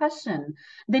discussion,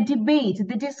 they debate,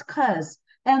 they discuss,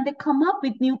 and they come up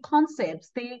with new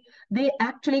concepts. They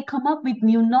actually come up with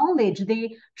new knowledge.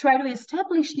 They try to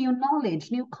establish new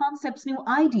knowledge, new concepts, new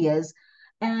ideas.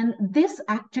 And this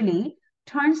actually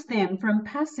turns them from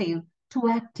passive to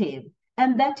active.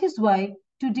 And that is why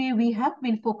today we have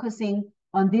been focusing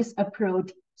on this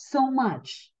approach so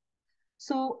much.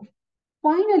 So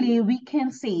finally, we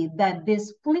can say that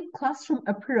this flipped classroom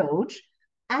approach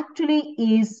actually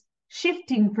is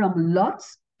shifting from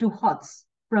lots to HOTS,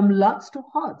 from lots to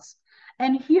HOTS.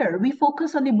 And here we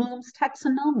focus on the Bloom's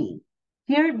taxonomy.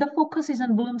 Here the focus is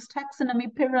on Bloom's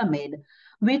taxonomy pyramid,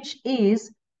 which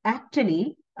is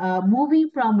actually moving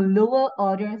from lower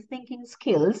order thinking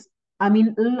skills, I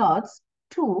mean lots,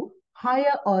 to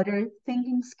higher order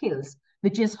thinking skills,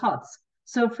 which is HOTS.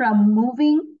 So from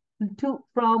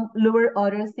lower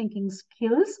order thinking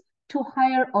skills to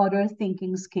higher order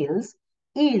thinking skills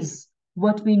is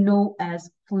what we know as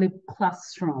flipped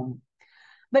classroom.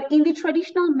 But in the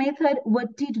traditional method,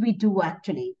 what did we do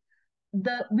actually?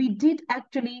 We did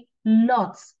actually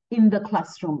lots in the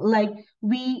classroom. Like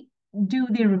we do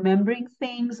the remembering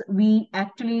things. We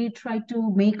actually try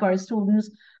to make our students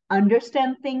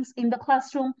understand things in the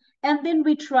classroom. And then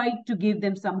we try to give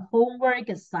them some homework,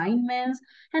 assignments,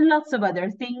 and lots of other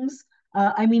things.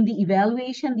 I mean, the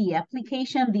evaluation, the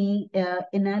application, the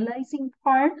analyzing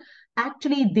part,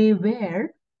 actually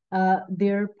they're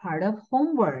part of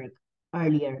homework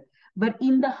earlier. But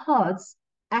in the HUTs,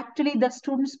 actually the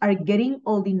students are getting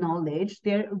all the knowledge,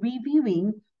 they're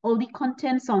reviewing all the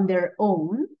contents on their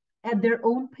own, at their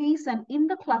own pace, and in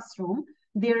the classroom,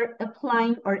 they're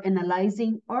applying or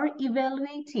analyzing or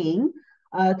evaluating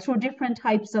through different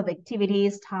types of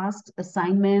activities, tasks,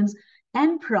 assignments,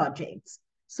 and projects.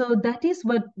 So that is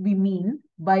what we mean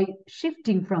by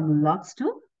shifting from lots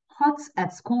to HOTS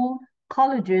at school,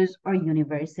 colleges, or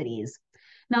universities.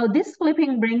 Now, this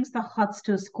flipping brings the HOTS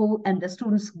to school, and the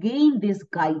students gain this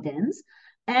guidance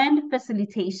and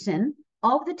facilitation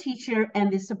of the teacher and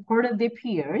the support of their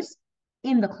peers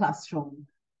in the classroom.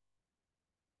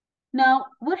 Now,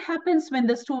 what happens when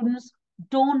the students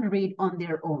don't read on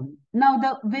their own? Now,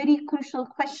 the very crucial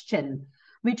question,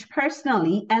 which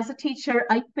personally, as a teacher,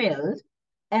 I felt,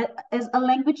 as a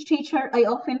language teacher, I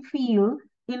often feel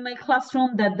in my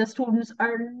classroom that the students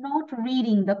are not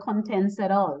reading the contents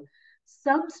at all.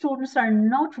 Some students are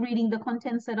not reading the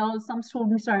contents at all. Some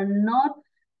students are not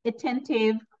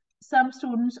attentive. Some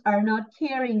students are not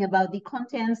caring about the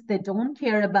contents. They don't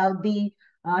care about the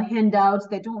handouts.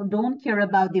 They don't care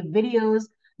about the videos.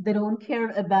 They don't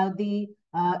care about the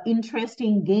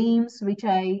interesting games, which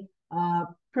I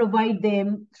provide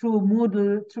them through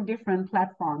Moodle, through different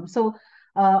platforms. So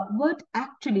what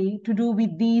actually to do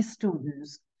with these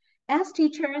students? As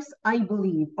teachers, I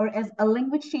believe, or as a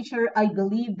language teacher, I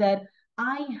believe that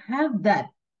I have that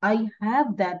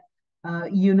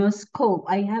scope.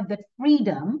 I have that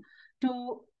freedom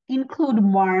to include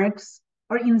marks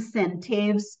or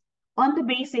incentives on the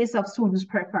basis of students'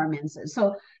 performances.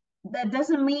 So that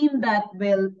doesn't mean that,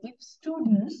 well, if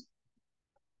students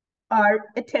are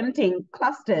attempting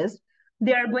class tests,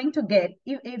 they are going to get,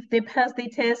 if they pass the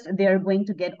test, they are going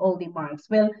to get all the marks.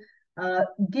 Well,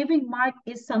 giving mark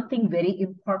is something very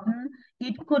important.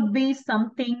 It could be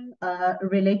something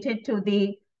related to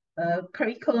the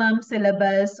curriculum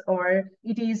syllabus, or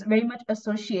it is very much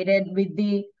associated with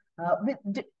the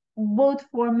both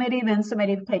formative and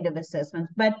summative kind of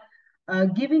assessments. But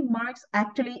giving marks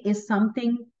actually is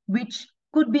something which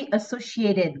could be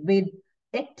associated with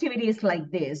activities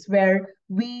like this, where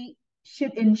we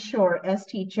should ensure as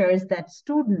teachers that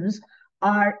students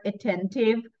are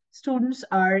attentive, students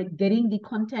are getting the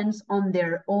contents on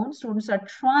their own, students are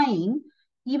trying,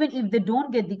 even if they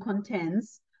don't get the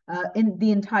contents, in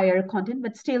the entire content,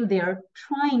 but still they are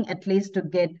trying at least to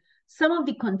get some of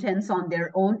the contents on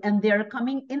their own, and they are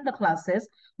coming in the classes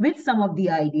with some of the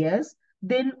ideas.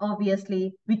 Then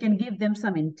obviously we can give them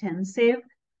some intensive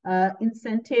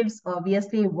incentives,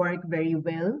 obviously work very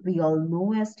well. We all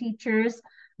know as teachers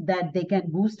that they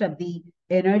can boost up the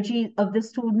energy of the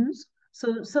students.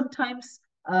 So sometimes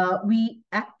we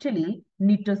actually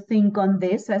need to think on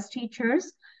this as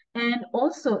teachers. And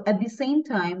also at the same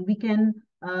time, we can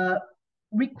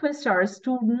request our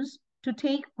students to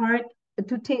take part,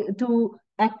 to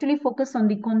actually focus on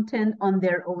the content on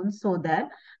their own so that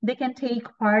they can take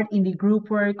part in the group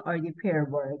work or the pair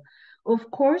work. Of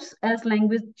course, as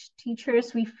language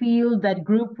teachers, we feel that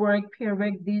group work, pair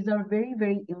work, these are very,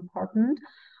 very important,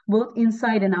 both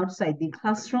inside and outside the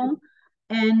classroom.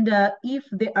 And if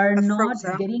they are not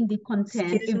getting the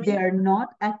content, if they are not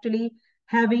actually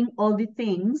having all the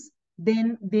things,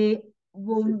 then they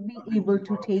won't be able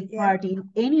to take part in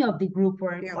any of the group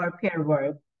work or pair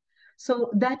work.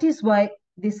 So that is why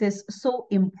this is so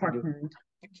important.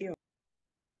 Thank you.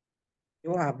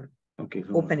 You have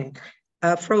opening.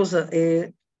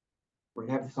 Frozen,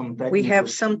 we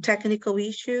have some technical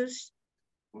issues.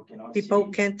 People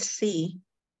can't see.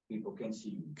 People can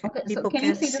see. Okay, so can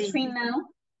you see the screen now?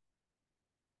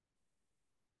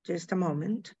 Just a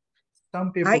moment.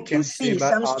 Some people I can see,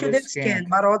 some students can,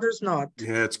 but others not.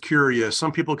 Yeah, it's curious.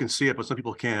 Some people can see it, but some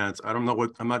people can't. I'm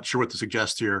not sure what to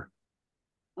suggest here.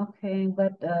 Okay,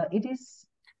 but it is.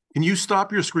 Can you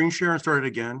stop your screen share and start it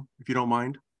again, if you don't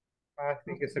mind? I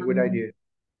think it's a good idea.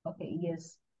 Okay,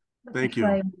 yes. Thank you.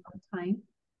 Try one time.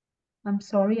 I'm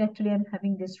sorry, actually, I'm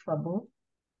having this trouble.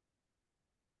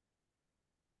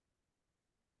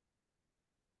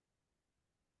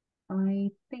 I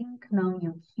think now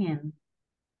you can.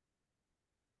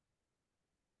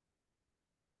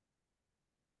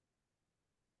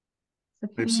 So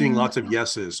I'm seeing lots of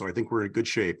yeses, so I think we're in good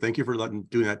shape. Thank you for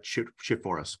doing that shift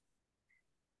for us.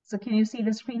 So can you see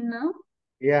the screen now?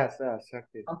 Yes,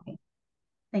 exactly. Okay,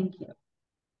 thank you.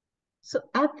 So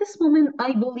at this moment,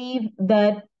 I believe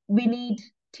that we need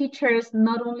teachers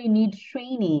not only need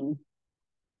training,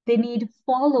 they need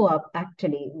follow-up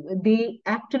actually. They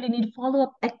actually need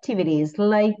follow-up activities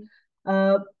like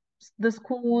the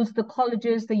schools, the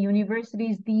colleges, the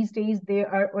universities these days, they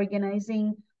are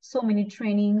organizing so many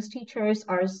trainings. Teachers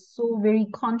are so very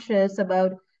conscious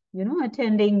about,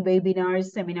 attending webinars,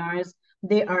 seminars.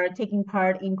 They are taking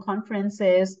part in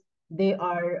conferences. They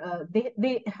are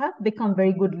they have become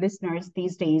very good listeners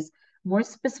these days, more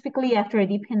specifically after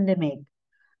the pandemic.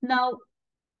 Now,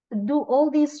 do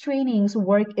all these trainings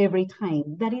work every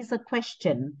time? That is a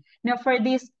question. Now, for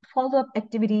these follow-up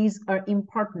activities are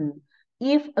important.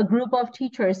 If a group of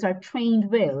teachers are trained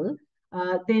well,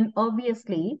 then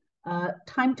obviously,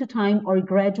 time to time or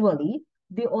gradually,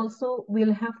 they also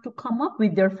will have to come up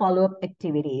with their follow-up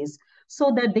activities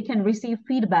so that they can receive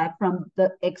feedback from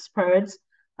the experts,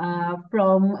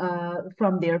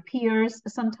 from their peers.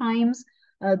 Sometimes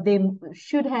they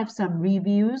should have some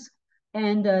reviews,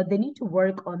 and they need to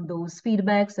work on those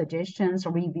feedback, suggestions,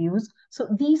 reviews. So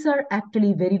these are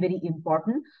actually very, very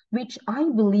important, which I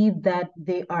believe that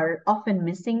they are often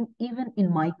missing even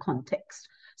in my context.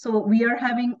 So we are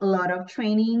having a lot of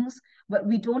trainings, but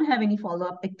we don't have any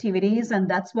follow-up activities, and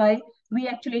that's why we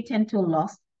actually tend to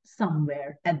lose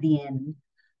somewhere at the end.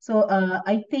 So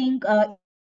I think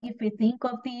if we think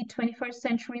of the 21st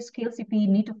century skills, if we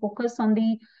need to focus on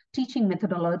the teaching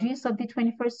methodologies of the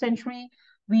 21st century,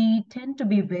 we tend to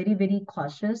be very, very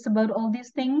cautious about all these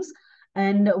things,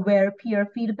 and where peer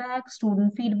feedback,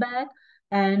 student feedback,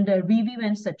 and review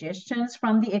and suggestions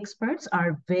from the experts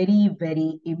are very,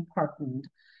 very important.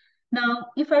 Now,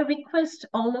 if I request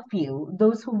all of you,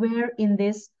 those who were in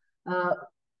this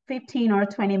 15 or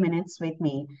 20 minutes with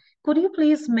me, could you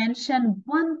please mention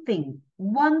one thing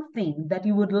that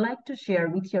you would like to share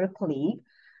with your colleague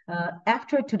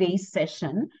after today's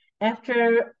session,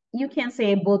 after you can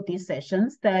say both these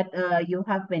sessions that you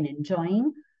have been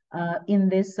enjoying in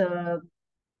this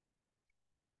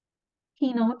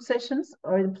keynote sessions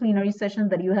or the plenary session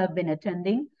that you have been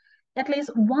attending, at least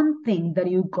one thing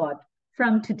that you got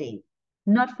from today,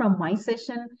 not from my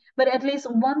session, but at least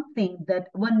one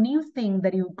new thing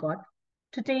that you got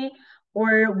today,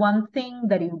 or one thing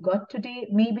that you got today.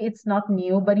 Maybe it's not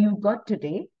new, but you got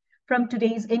today from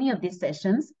today's any of these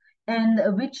sessions,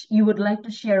 and which you would like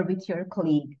to share with your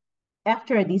colleague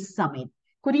after this summit.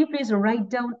 Could you please write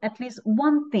down at least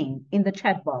one thing in the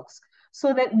chat box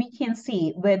so that we can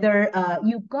see whether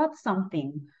you got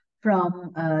something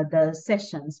from the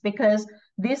sessions, because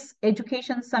this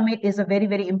education summit is a very,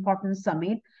 very important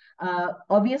summit.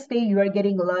 Obviously, you are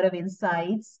getting a lot of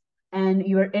insights and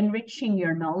you are enriching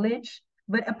your knowledge.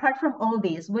 But apart from all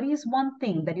these, what is one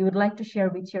thing that you would like to share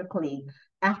with your colleague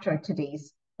after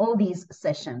all these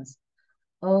sessions?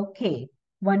 Okay,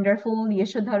 wonderful.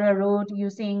 Yashadhara wrote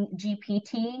using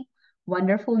GPT.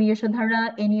 Wonderful,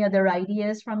 Yashadhara. Any other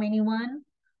ideas from anyone?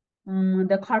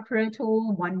 The corporate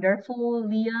tool, wonderful,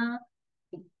 Leah.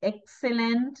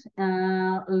 Excellent.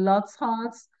 Lots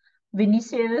thoughts.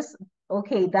 Vinicius,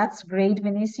 okay, that's great,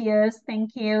 Vinicius.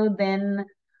 Thank you. Then,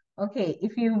 okay,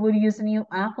 if you would use a new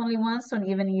app only once, don't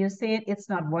even use it. It's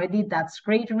not worthy. That's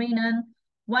great, Renan.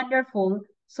 Wonderful.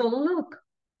 So look,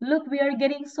 we are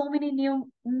getting so many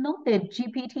new knowledge.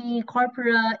 GPT,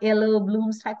 Corpora, ELO,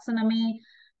 Bloom's taxonomy,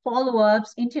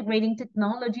 follow-ups, integrating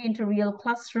technology into real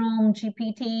classroom,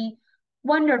 GPT.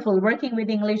 Wonderful. Working with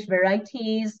English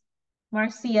varieties.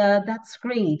 Marcia, that's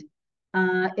great.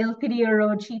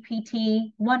 LPDRO,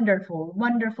 GPT, wonderful,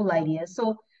 wonderful ideas.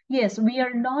 So yes, we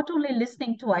are not only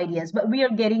listening to ideas, but we are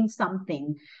getting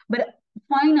something. But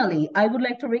finally, I would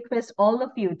like to request all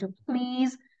of you to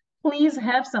please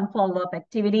have some follow-up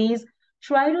activities.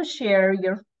 Try to share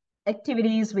your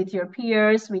activities with your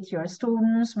peers, with your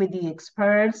students, with the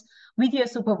experts, with your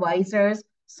supervisors,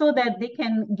 so that they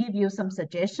can give you some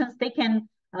suggestions. They can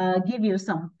give you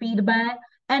some feedback,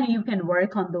 and you can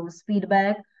work on those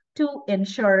feedback to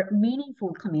ensure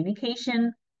meaningful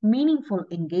communication, meaningful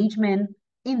engagement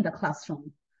in the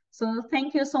classroom. So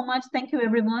thank you so much. Thank you,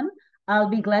 everyone. I'll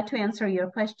be glad to answer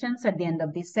your questions at the end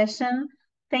of this session.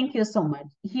 Thank you so much.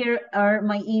 Here are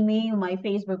my email, my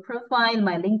Facebook profile,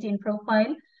 my LinkedIn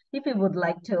profile. If you would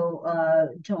like to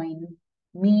join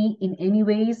me in any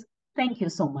ways, thank you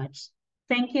so much.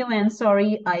 Thank you, and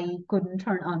sorry I couldn't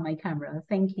turn on my camera.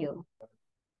 Thank you.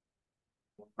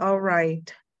 All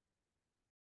right.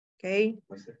 Okay.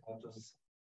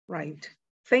 Right.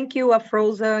 Thank you,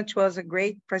 Afroza. It was a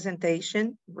great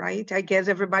presentation, right? I guess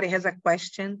everybody has a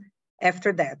question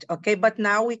after that. Okay, but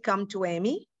now we come to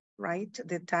Amy, right?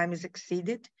 The time is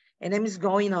exceeded and Amy is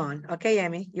going on. Okay,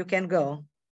 Amy, you can go.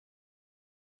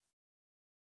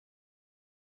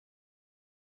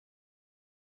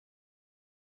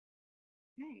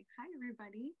 Hey, hi,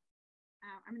 everybody.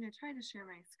 I'm going to try to share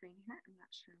my screen here. I'm not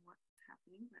sure what's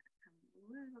happening, but I'm having a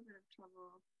little bit of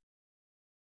trouble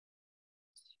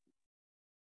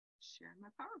sharing my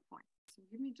PowerPoint. So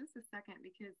give me just a second,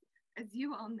 because as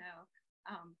you all know,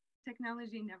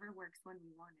 technology never works when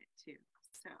we want it to.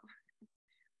 So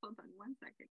hold on one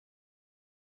second.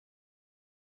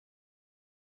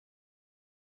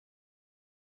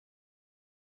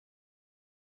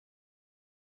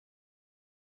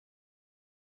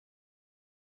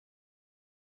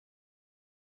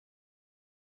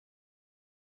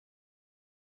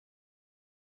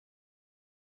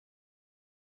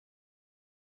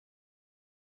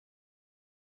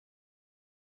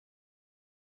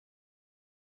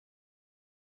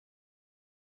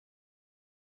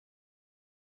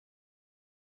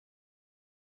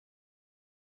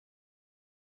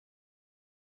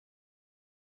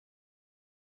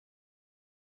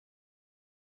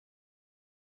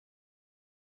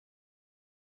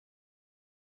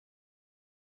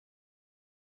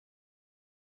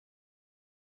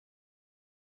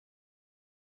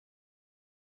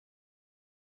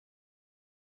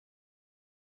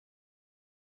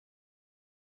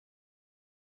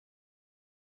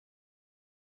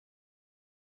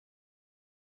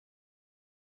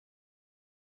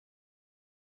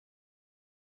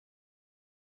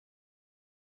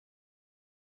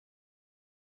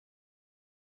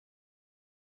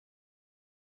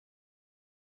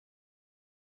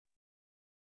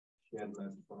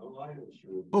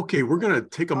 Okay, we're going to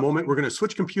take a moment. We're going to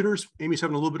switch computers. Amy's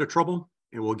having a little bit of trouble,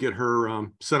 and we'll get her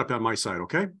set up on my side,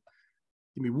 okay?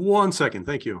 Give me 1 second.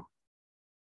 Thank you.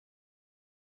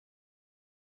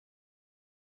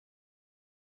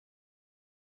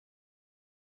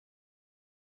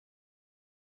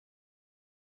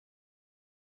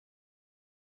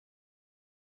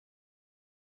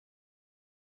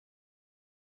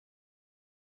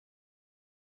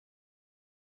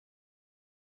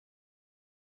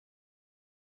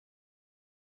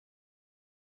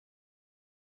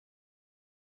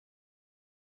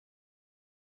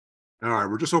 All right,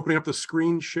 we're just opening up the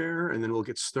screen share, and then we'll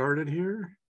get started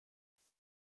here.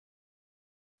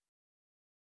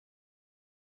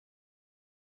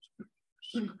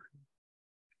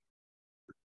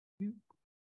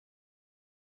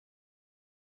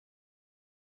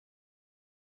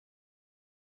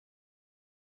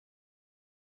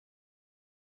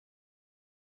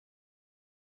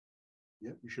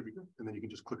 Yeah, you should be good. And then you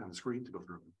can just click on the screen to go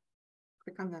through.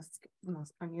 Click on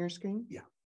on your screen? Yeah.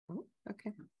 Oh,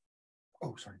 okay.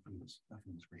 Oh, sorry.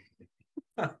 Nothing was great.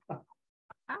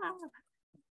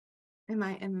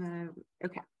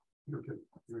 Okay. You're good.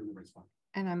 You're in the right spot.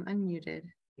 And I'm unmuted.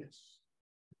 Yes.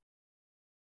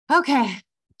 Okay.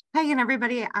 Hi again,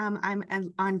 everybody.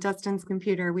 I'm on Dustin's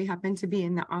computer. We happen to be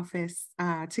in the office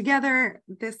together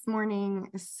this morning.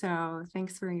 So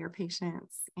thanks for your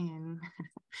patience in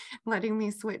letting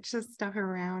me switch this stuff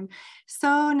around.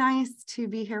 So nice to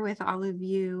be here with all of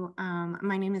you.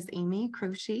 My name is Amy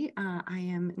Croce. I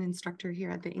am an instructor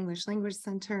here at the English Language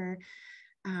Center.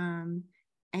 And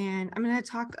I'm going to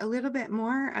talk a little bit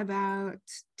more about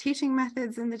teaching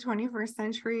methods in the 21st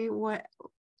century.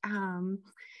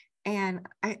 And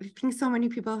I think so many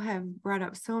people have brought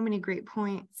up so many great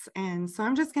points. And so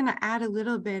I'm just going to add a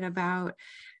little bit about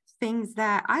things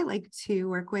that I like to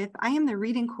work with. I am the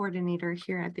reading coordinator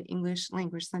here at the English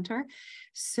Language Center.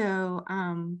 So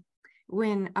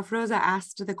when Afroza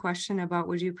asked the question about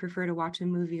would you prefer to watch a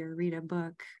movie or read a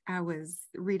book, I was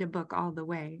read a book all the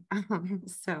way.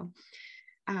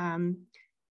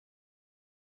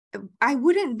 I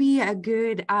wouldn't be a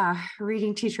good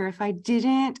reading teacher if I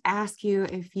didn't ask you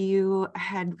if you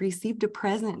had received a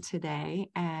present today.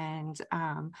 And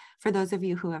for those of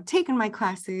you who have taken my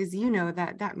classes, you know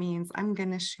that that means I'm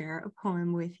going to share a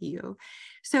poem with you.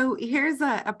 So here's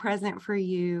a present for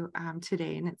you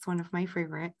today, and it's one of my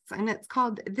favorites, and it's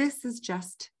called This Is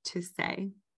Just to Say.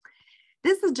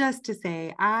 This is just to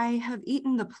say, I have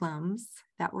eaten the plums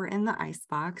that were in the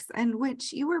icebox and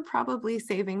which you were probably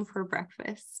saving for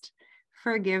breakfast.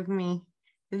 Forgive me,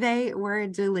 they were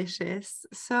delicious,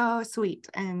 so sweet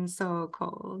and so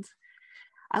cold.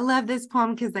 I love this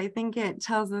poem because I think it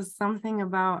tells us something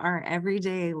about our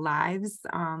everyday lives,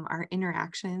 our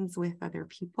interactions with other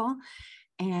people.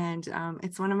 And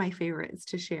it's one of my favorites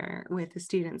to share with the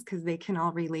students because they can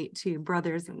all relate to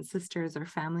brothers and sisters or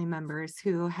family members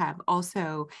who have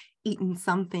also eaten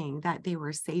something that they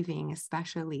were saving,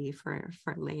 especially for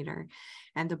later.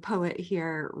 And the poet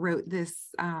here wrote this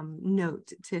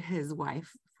note to his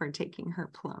wife for taking her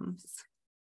plums.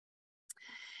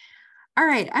 All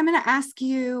right, I'm going to ask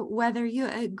you whether you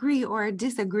agree or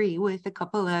disagree with a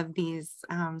couple of these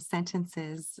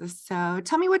sentences. So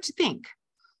tell me what you think.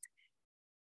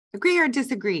 Agree or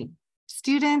disagree?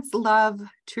 Students love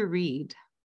to read.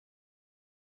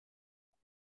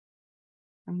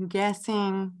 I'm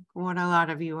guessing what a lot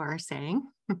of you are saying.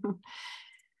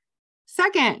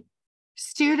 Second,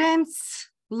 students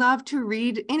love to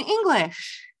read in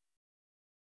English.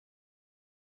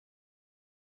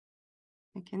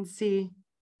 I can see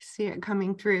it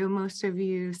coming through. Most of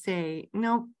you say,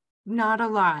 nope, not a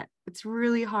lot. It's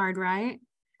really hard, right?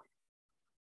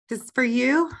 This is for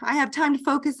you. I have time to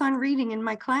focus on reading in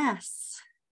my class.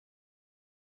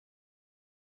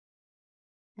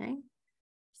 Okay.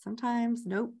 Sometimes,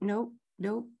 nope, nope,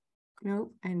 nope,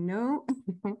 nope, and no.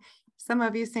 Some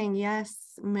of you saying yes,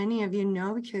 many of you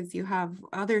no, because you have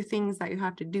other things that you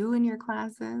have to do in your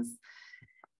classes.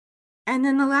 And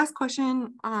then the last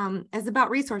question is about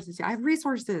resources. I have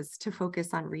resources to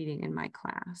focus on reading in my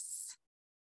class.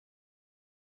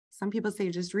 Some people say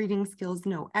just reading skills,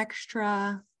 no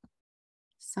extra.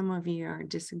 Some of you are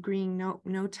disagreeing,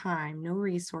 no time, no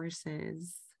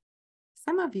resources.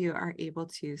 Some of you are able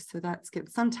to, so that's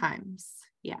good. Sometimes,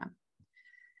 yeah.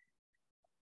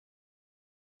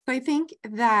 So I think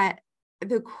that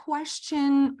the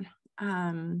question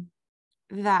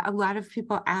that a lot of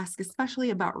people ask,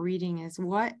 especially about reading, is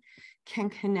what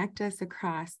can connect us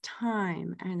across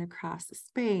time and across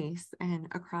space and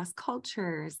across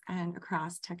cultures and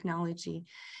across technology.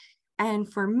 And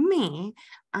for me,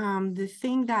 the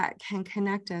thing that can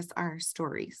connect us are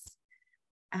stories.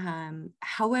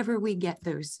 However we get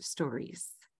those stories.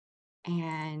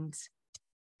 And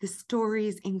the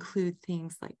stories include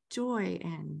things like joy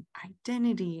and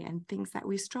identity and things that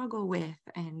we struggle with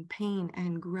and pain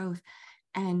and growth.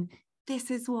 And this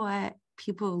is what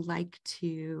people like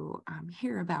to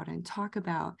hear about and talk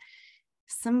about.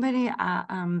 Somebody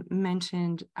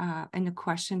mentioned in a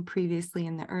question previously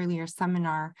in the earlier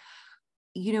seminar,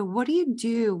 you know, what do you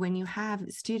do when you have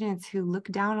students who look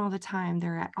down all the time?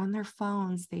 They're on their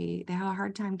phones, they have a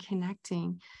hard time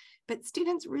connecting. But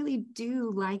students really do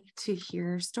like to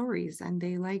hear stories, and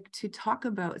they like to talk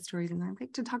about stories, and they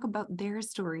like to talk about their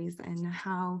stories and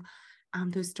how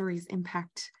those stories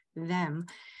impact them.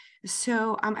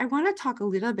 So I want to talk a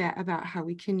little bit about how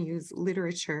we can use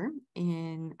literature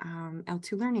in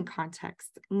L2 learning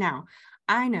context. Now,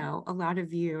 I know a lot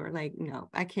of you are like, no,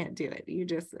 I can't do it. You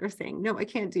just are saying, no, I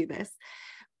can't do this.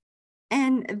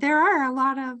 And there are a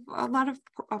lot of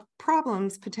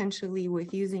problems potentially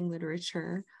with using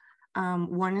literature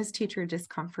One is teacher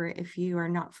discomfort. If you are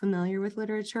not familiar with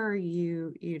literature,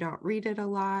 you don't read it a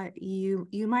lot, you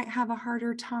might have a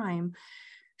harder time.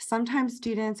 Sometimes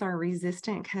students are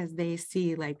resistant because they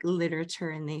see like literature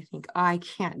and they think, oh, I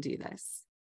can't do this.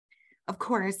 Of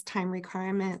course, time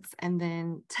requirements and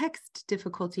then text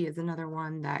difficulty is another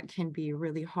one that can be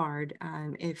really hard.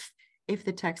 If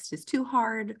the text is too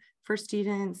hard for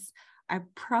students, I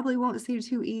probably won't say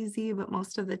too easy, but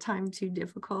most of the time too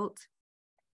difficult.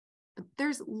 But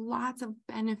there's lots of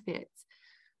benefits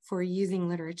for using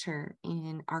literature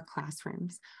in our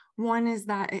classrooms. One is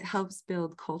that it helps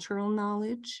build cultural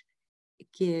knowledge. It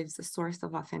gives a source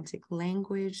of authentic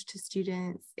language to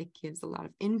students. It gives a lot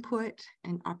of input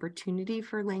and opportunity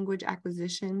for language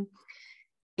acquisition.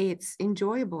 It's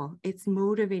enjoyable. It's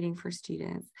motivating for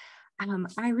students.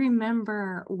 I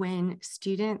remember when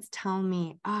students tell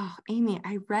me, oh, Amy,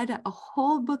 I read a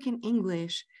whole book in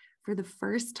English for the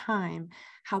first time,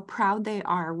 how proud they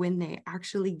are when they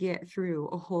actually get through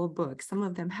a whole book. Some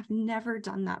of them have never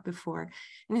done that before.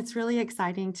 And it's really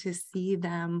exciting to see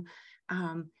them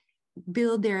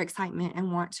build their excitement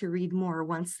and want to read more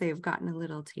once they've gotten a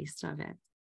little taste of it.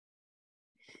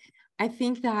 I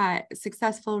think that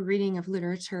successful reading of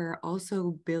literature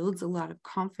also builds a lot of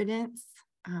confidence.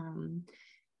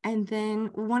 And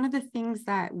then one of the things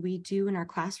that we do in our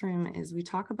classroom is we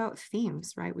talk about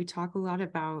themes, right? We talk a lot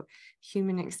about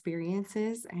human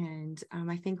experiences, and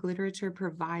I think literature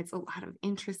provides a lot of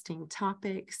interesting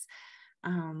topics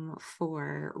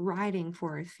for writing,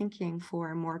 for thinking,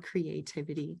 for more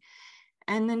creativity.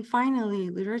 And then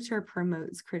finally, literature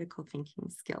promotes critical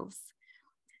thinking skills.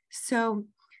 So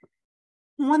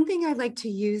one thing I like to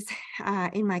use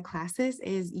in my classes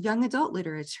is young adult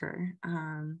literature.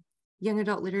 Young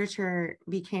adult literature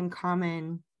became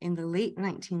common in the late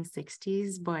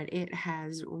 1960s, but it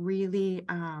has really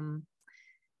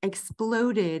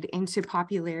exploded into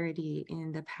popularity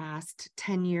in the past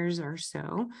 10 years or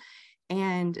so.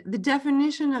 And the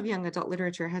definition of young adult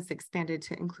literature has expanded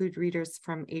to include readers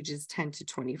from ages 10 to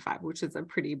 25, which is a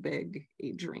pretty big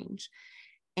age range.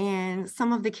 And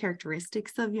some of the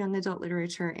characteristics of young adult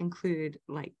literature include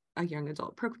like a young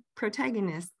adult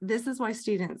protagonist. This is why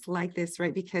students like this,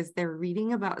 right? Because they're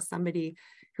reading about somebody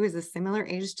who is a similar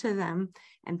age to them,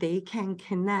 and they can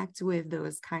connect with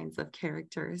those kinds of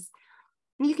characters.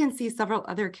 And you can see several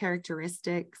other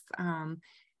characteristics,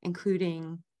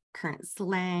 including current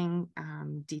slang,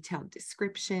 detailed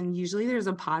description. Usually there's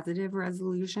a positive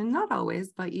resolution, not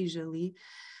always, but usually.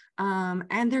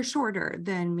 And they're shorter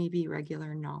than maybe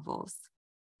regular novels.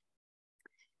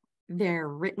 They're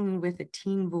written with a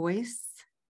teen voice,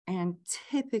 and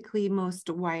typically most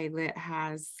YA lit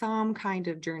has some kind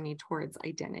of journey towards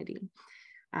identity.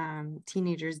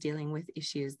 Teenagers dealing with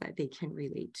issues that they can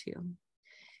relate to.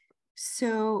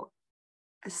 So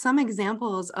some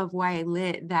examples of YA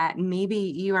lit that maybe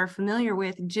you are familiar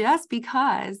with, just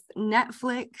because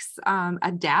Netflix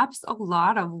adapts a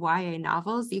lot of YA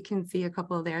novels. You can see a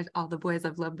couple there, All the Boys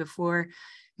I've Loved Before,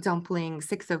 Dumpling,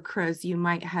 Six of Crows. You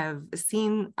might have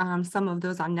seen some of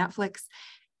those on Netflix.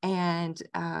 And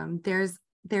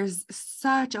there's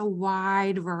such a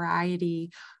wide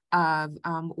variety of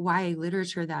YA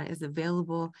literature that is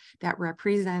available that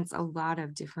represents a lot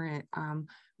of different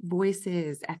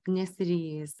voices,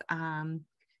 ethnicities,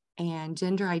 and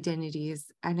gender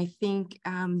identities. And I think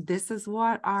this is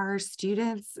what our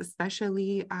students,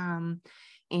 especially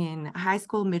in high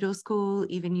school, middle school,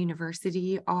 even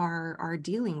university, are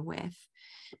dealing with.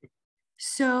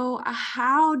 So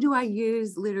how do I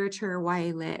use literature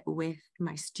YA lit with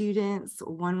my students?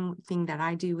 One thing that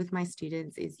I do with my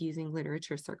students is using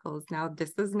literature circles. Now,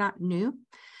 this is not new.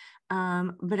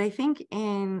 But I think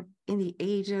in the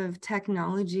age of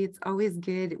technology, it's always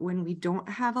good when we don't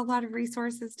have a lot of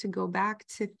resources to go back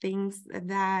to things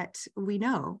that we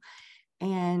know.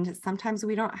 And sometimes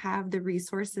we don't have the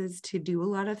resources to do a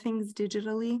lot of things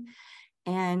digitally.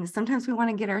 And sometimes we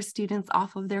want to get our students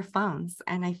off of their phones.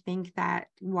 And I think that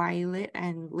YA lit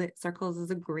and lit circles is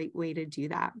a great way to do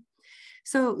that.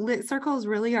 So lit circles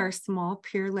really are small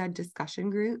peer-led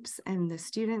discussion groups, and the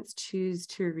students choose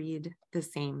to read the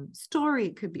same story.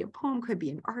 It could be a poem, could be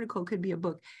an article, could be a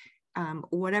book,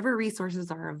 whatever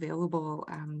resources are available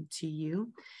to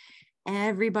you.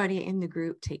 Everybody in the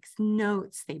group takes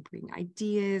notes, they bring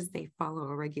ideas, they follow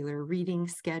a regular reading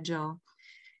schedule.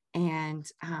 And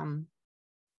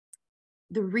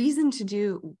the reason to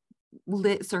do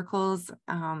lit circles,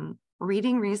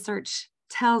 reading research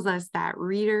tells us that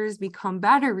readers become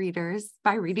better readers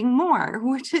by reading more,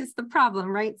 which is the problem,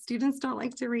 right? Students don't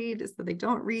like to read, so they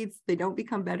don't read, so they don't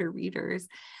become better readers.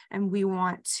 And we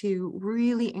want to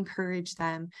really encourage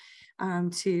them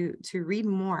to read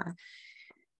more.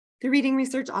 The reading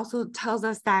research also tells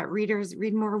us that readers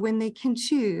read more when they can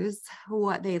choose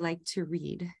what they like to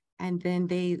read. And then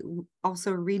they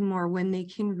also read more when they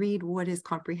can read what is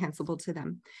comprehensible to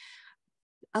them.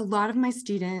 A lot of my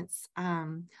students,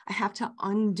 I have to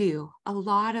undo a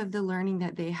lot of the learning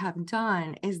that they have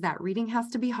done is that reading has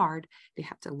to be hard. They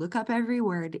have to look up every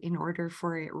word in order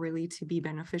for it really to be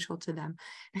beneficial to them.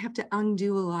 I have to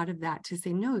undo a lot of that to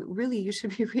say, no, really, you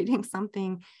should be reading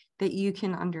something that you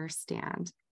can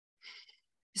understand.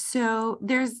 So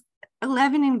there's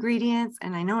 11 ingredients,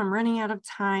 and I know I'm running out of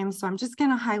time, so I'm just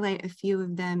going to highlight a few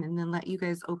of them and then let you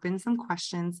guys open some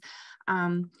questions.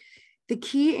 The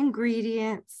key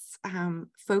ingredients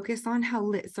focus on how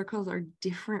lit circles are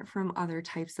different from other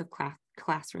types of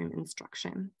classroom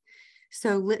instruction.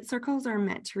 So lit circles are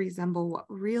meant to resemble what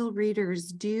real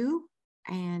readers do,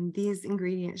 and these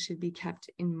ingredients should be kept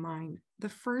in mind. The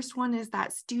first one is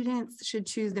that students should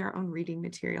choose their own reading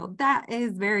material. That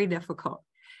is very difficult.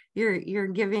 You're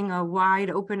giving a wide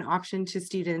open option to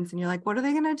students and you're like, what are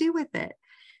they going to do with it?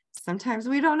 Sometimes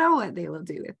we don't know what they will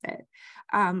do with it.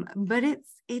 But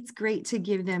it's great to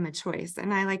give them a choice.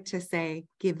 And I like to say,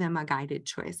 give them a guided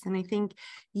choice. And I think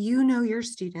you know your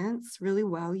students really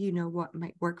well. You know what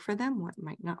might work for them, what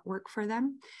might not work for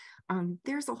them.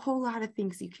 There's a whole lot of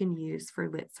things you can use for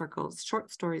lit circles: short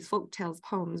stories, folk tales,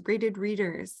 poems, graded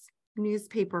readers,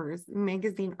 newspapers,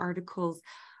 magazine articles,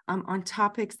 on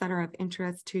topics that are of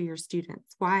interest to your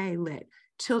students. Why lit?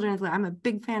 Children's lit. I'm a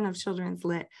big fan of children's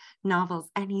lit novels,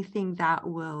 anything that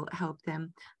will help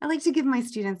them. I like to give my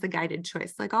students a guided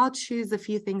choice. Like, I'll choose a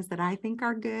few things that I think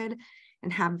are good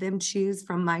and have them choose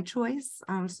from my choice.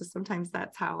 So sometimes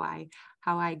that's how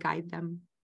I guide them.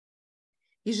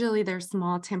 Usually they're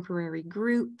small temporary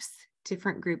groups.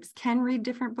 Different groups can read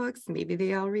different books. Maybe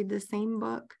they all read the same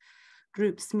book.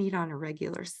 Groups meet on a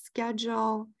regular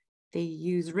schedule. They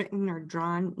use written or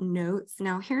drawn notes.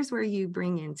 Now, here's where you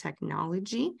bring in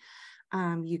technology.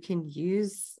 You can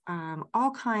use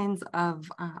all kinds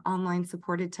of online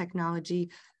supported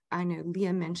technology. I know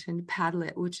Leah mentioned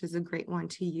Padlet, which is a great one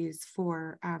to use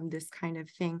for this kind of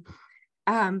thing.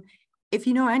 If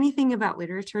you know anything about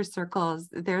literature circles,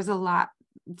 there's a lot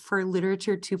for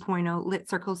literature 2.0, Lit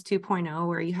Circles 2.0,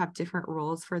 where you have different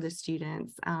roles for the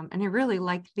students. And I really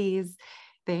like these.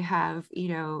 They have,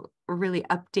 really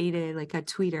updated, like a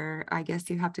tweeter, I guess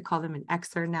you have to call them an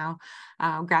Xer now,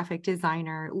 graphic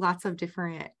designer, lots of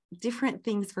different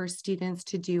things for students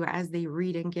to do as they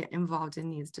read and get involved in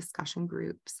these discussion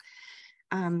groups.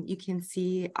 You can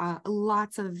see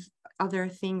lots of other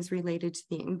things related to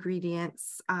the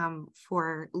ingredients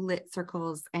for lit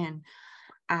circles, and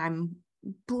I'm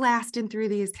blasting through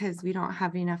these because we don't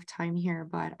have enough time here,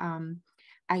 but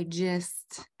I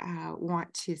just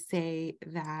want to say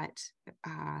that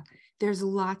there's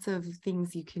lots of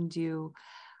things you can do.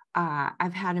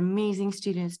 I've had amazing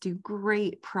students do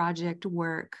great project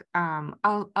work.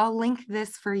 I'll link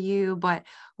this for you, but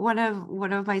one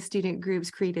of my student groups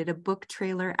created a book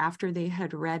trailer after they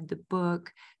had read the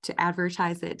book to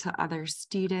advertise it to other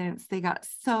students. They got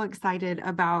so excited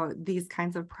about these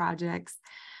kinds of projects.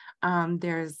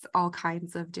 There's all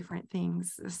kinds of different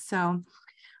things. So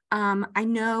I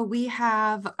know we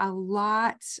have a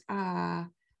lot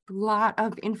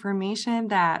of information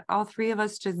that all three of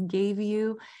us just gave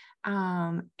you.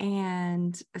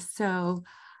 And so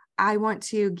I want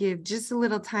to give just a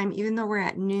little time, even though we're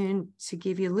at noon, to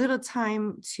give you a little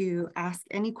time to ask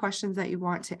any questions that you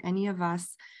want to any of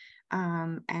us,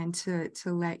 and to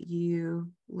let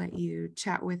you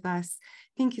chat with us.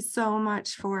 Thank you so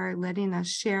much for letting us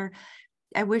share.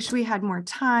 I wish we had more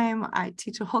time. I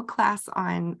teach a whole class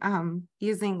on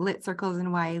using lit circles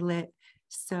and why lit.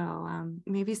 So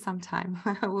maybe sometime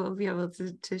we'll be able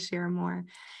to share more.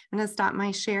 I'm going to stop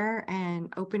my share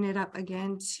and open it up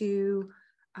again to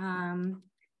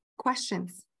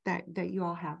questions that you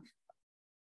all have.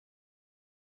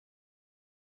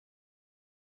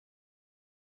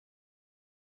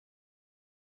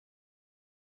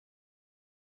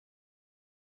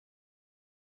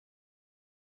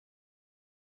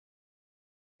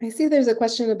 I see there's a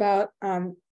question about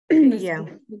Yeah.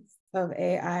 of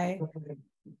AI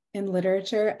in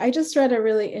literature. I just read a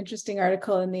really interesting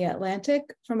article in The Atlantic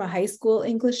from a high school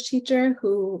English teacher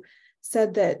who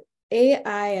said that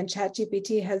AI and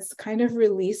ChatGPT has kind of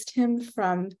released him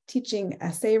from teaching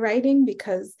essay writing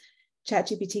because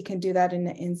ChatGPT can do that in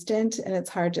an instant, and it's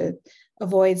hard to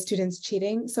avoid students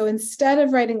cheating. So instead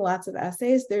of writing lots of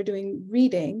essays, they're doing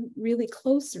reading, really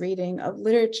close reading of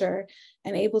literature,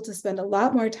 and able to spend a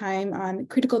lot more time on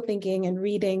critical thinking and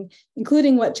reading,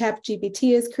 including what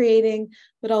ChatGPT is creating,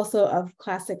 but also of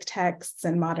classic texts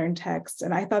and modern texts.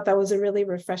 And I thought that was a really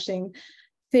refreshing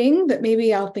thing that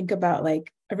maybe I'll think about,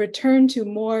 like a return to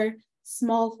more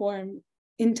small form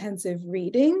intensive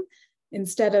reading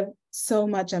instead of so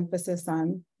much emphasis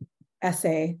on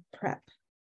essay prep.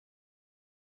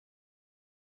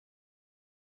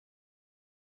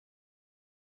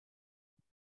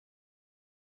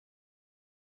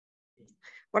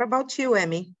 What about you,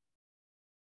 Emmy?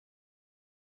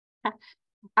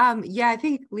 Yeah, I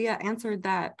think Leah answered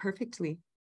that perfectly.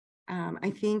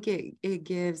 I think it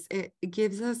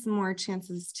gives us more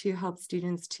chances to help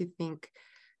students to think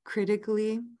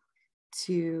critically,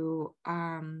 to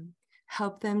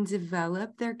help them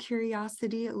develop their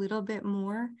curiosity a little bit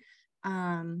more.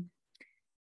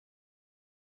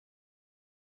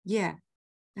 Yeah,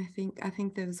 I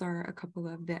think those are a couple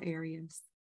of the areas.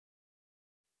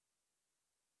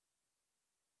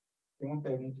 We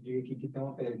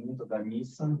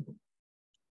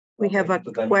have a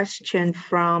question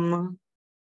from...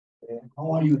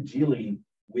 How are you dealing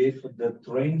with the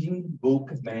trending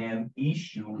book ban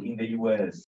issue in the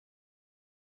US?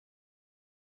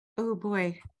 Oh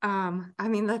boy. I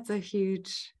mean, that's a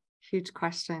huge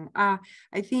question. I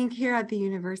think here at the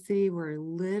university, we're a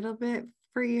little bit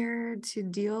freer to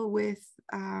deal with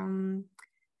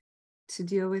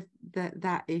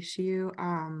that issue.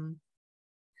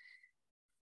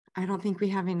 I don't think we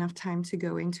have enough time to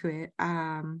go into it.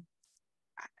 The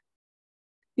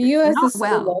U.S. Not is so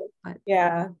local.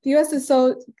 Yeah, the U.S. is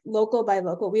so local by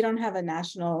local. We don't have a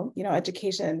national,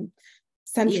 education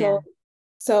central. Yeah.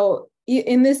 So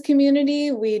in this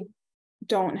community, we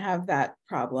don't have that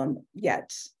problem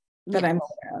yet that I'm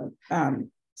aware of.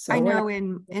 So I know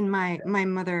in my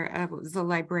mother was a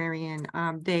librarian.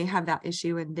 They have that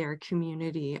issue in their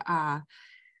community.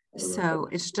 So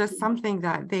it's just something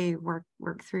that they work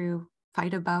through,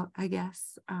 fight about, I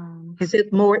guess. Is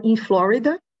it more in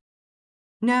Florida?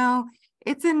 No,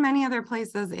 it's in many other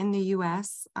places in the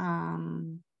US.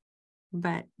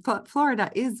 But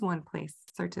Florida is one place,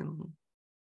 certainly.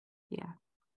 Yeah.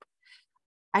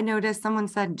 I noticed someone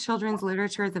said children's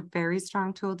literature is a very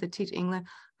strong tool to teach English.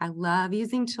 I love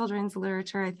using children's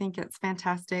literature. I think it's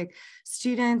fantastic.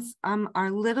 Students are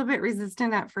a little bit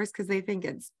resistant at first because they think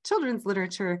it's children's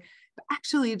literature. But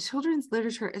actually, children's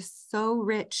literature is so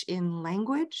rich in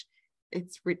language.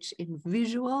 It's rich in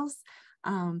visuals.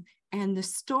 And the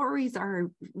stories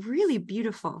are really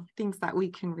beautiful, things that we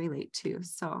can relate to.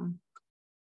 So,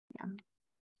 yeah.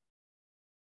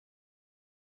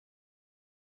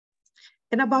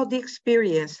 And about the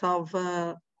experience of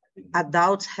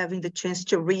adults having the chance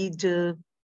to read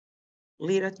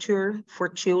literature for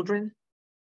children?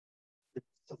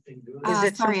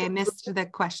 Sorry, I missed the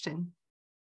question.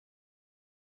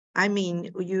 I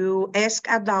mean, you ask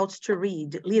adults to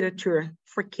read literature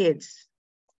for kids.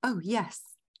 Oh, yes.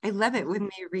 I love it when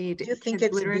they read. Do you think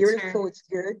it's beautiful? It's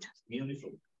good?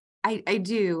 Beautiful. I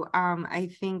do. I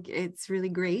think it's really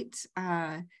great.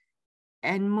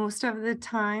 And most of the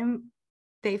time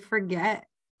they forget.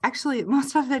 Actually,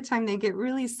 most of the time they get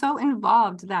really so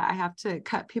involved that I have to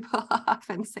cut people off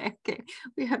and say, okay,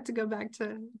 we have to go back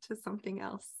to something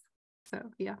else. So,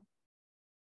 yeah.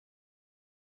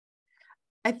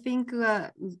 I think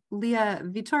Leah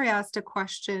Victoria asked a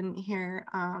question here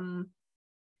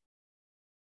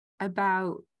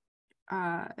about,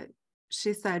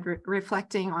 she said,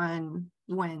 reflecting on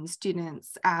when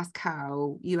students ask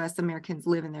how US Americans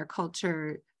live in their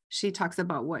culture, she talks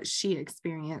about what she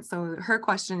experienced. So her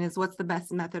question is, what's the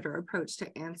best method or approach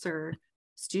to answer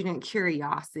student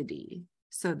curiosity?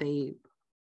 So they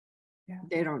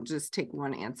don't just take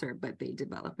one answer, but they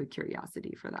develop a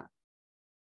curiosity for that.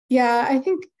 Yeah, I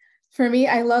think for me,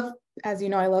 I love, as you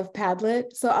know, I love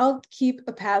Padlet. So I'll keep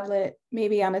a Padlet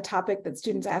maybe on a topic that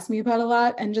students ask me about a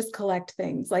lot and just collect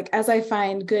things. Like as I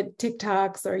find good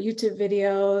TikToks or YouTube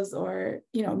videos or,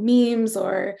 memes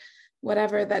or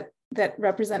whatever that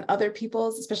represent other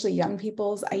people's, especially young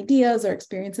people's ideas or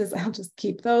experiences, I'll just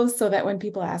keep those so that when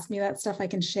people ask me that stuff, I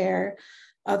can share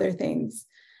other things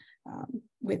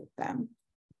with them.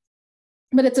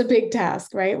 But it's a big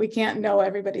task, right? We can't know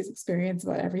everybody's experience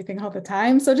about everything all the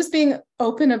time. So just being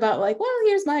open about like, well,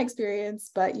 here's my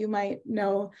experience, but you might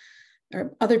know,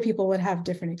 or other people would have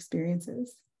different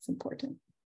experiences. It's important.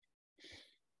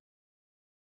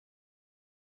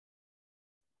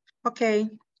 Okay,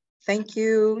 thank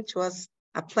you. It was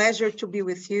a pleasure to be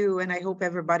with you, and I hope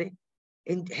everybody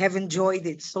and have enjoyed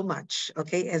it so much,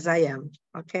 okay, as I am,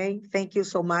 okay? Thank you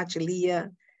so much,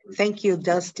 Leah. Thank you,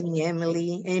 Dustin,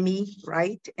 Emily, Amy,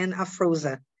 right? And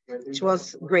Afroza. It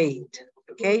was great.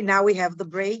 Okay, now we have the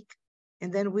break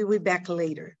and then we will be back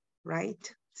later,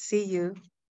 right? See you.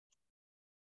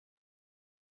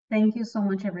 Thank you so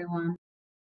much, everyone.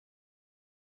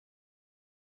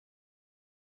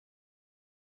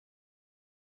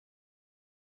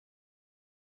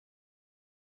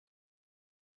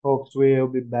 Folks, we'll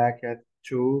be back at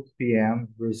 2 p.m.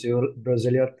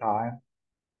 Brazilian time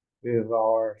with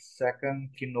our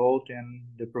second keynote and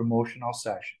the promotional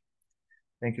session.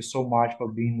 Thank you so much for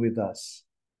being with us.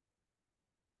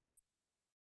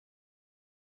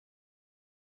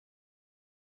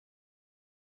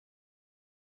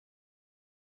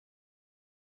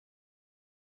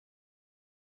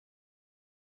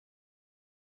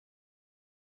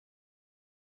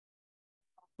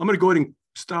 I'm going to go ahead and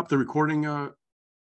stop the recording,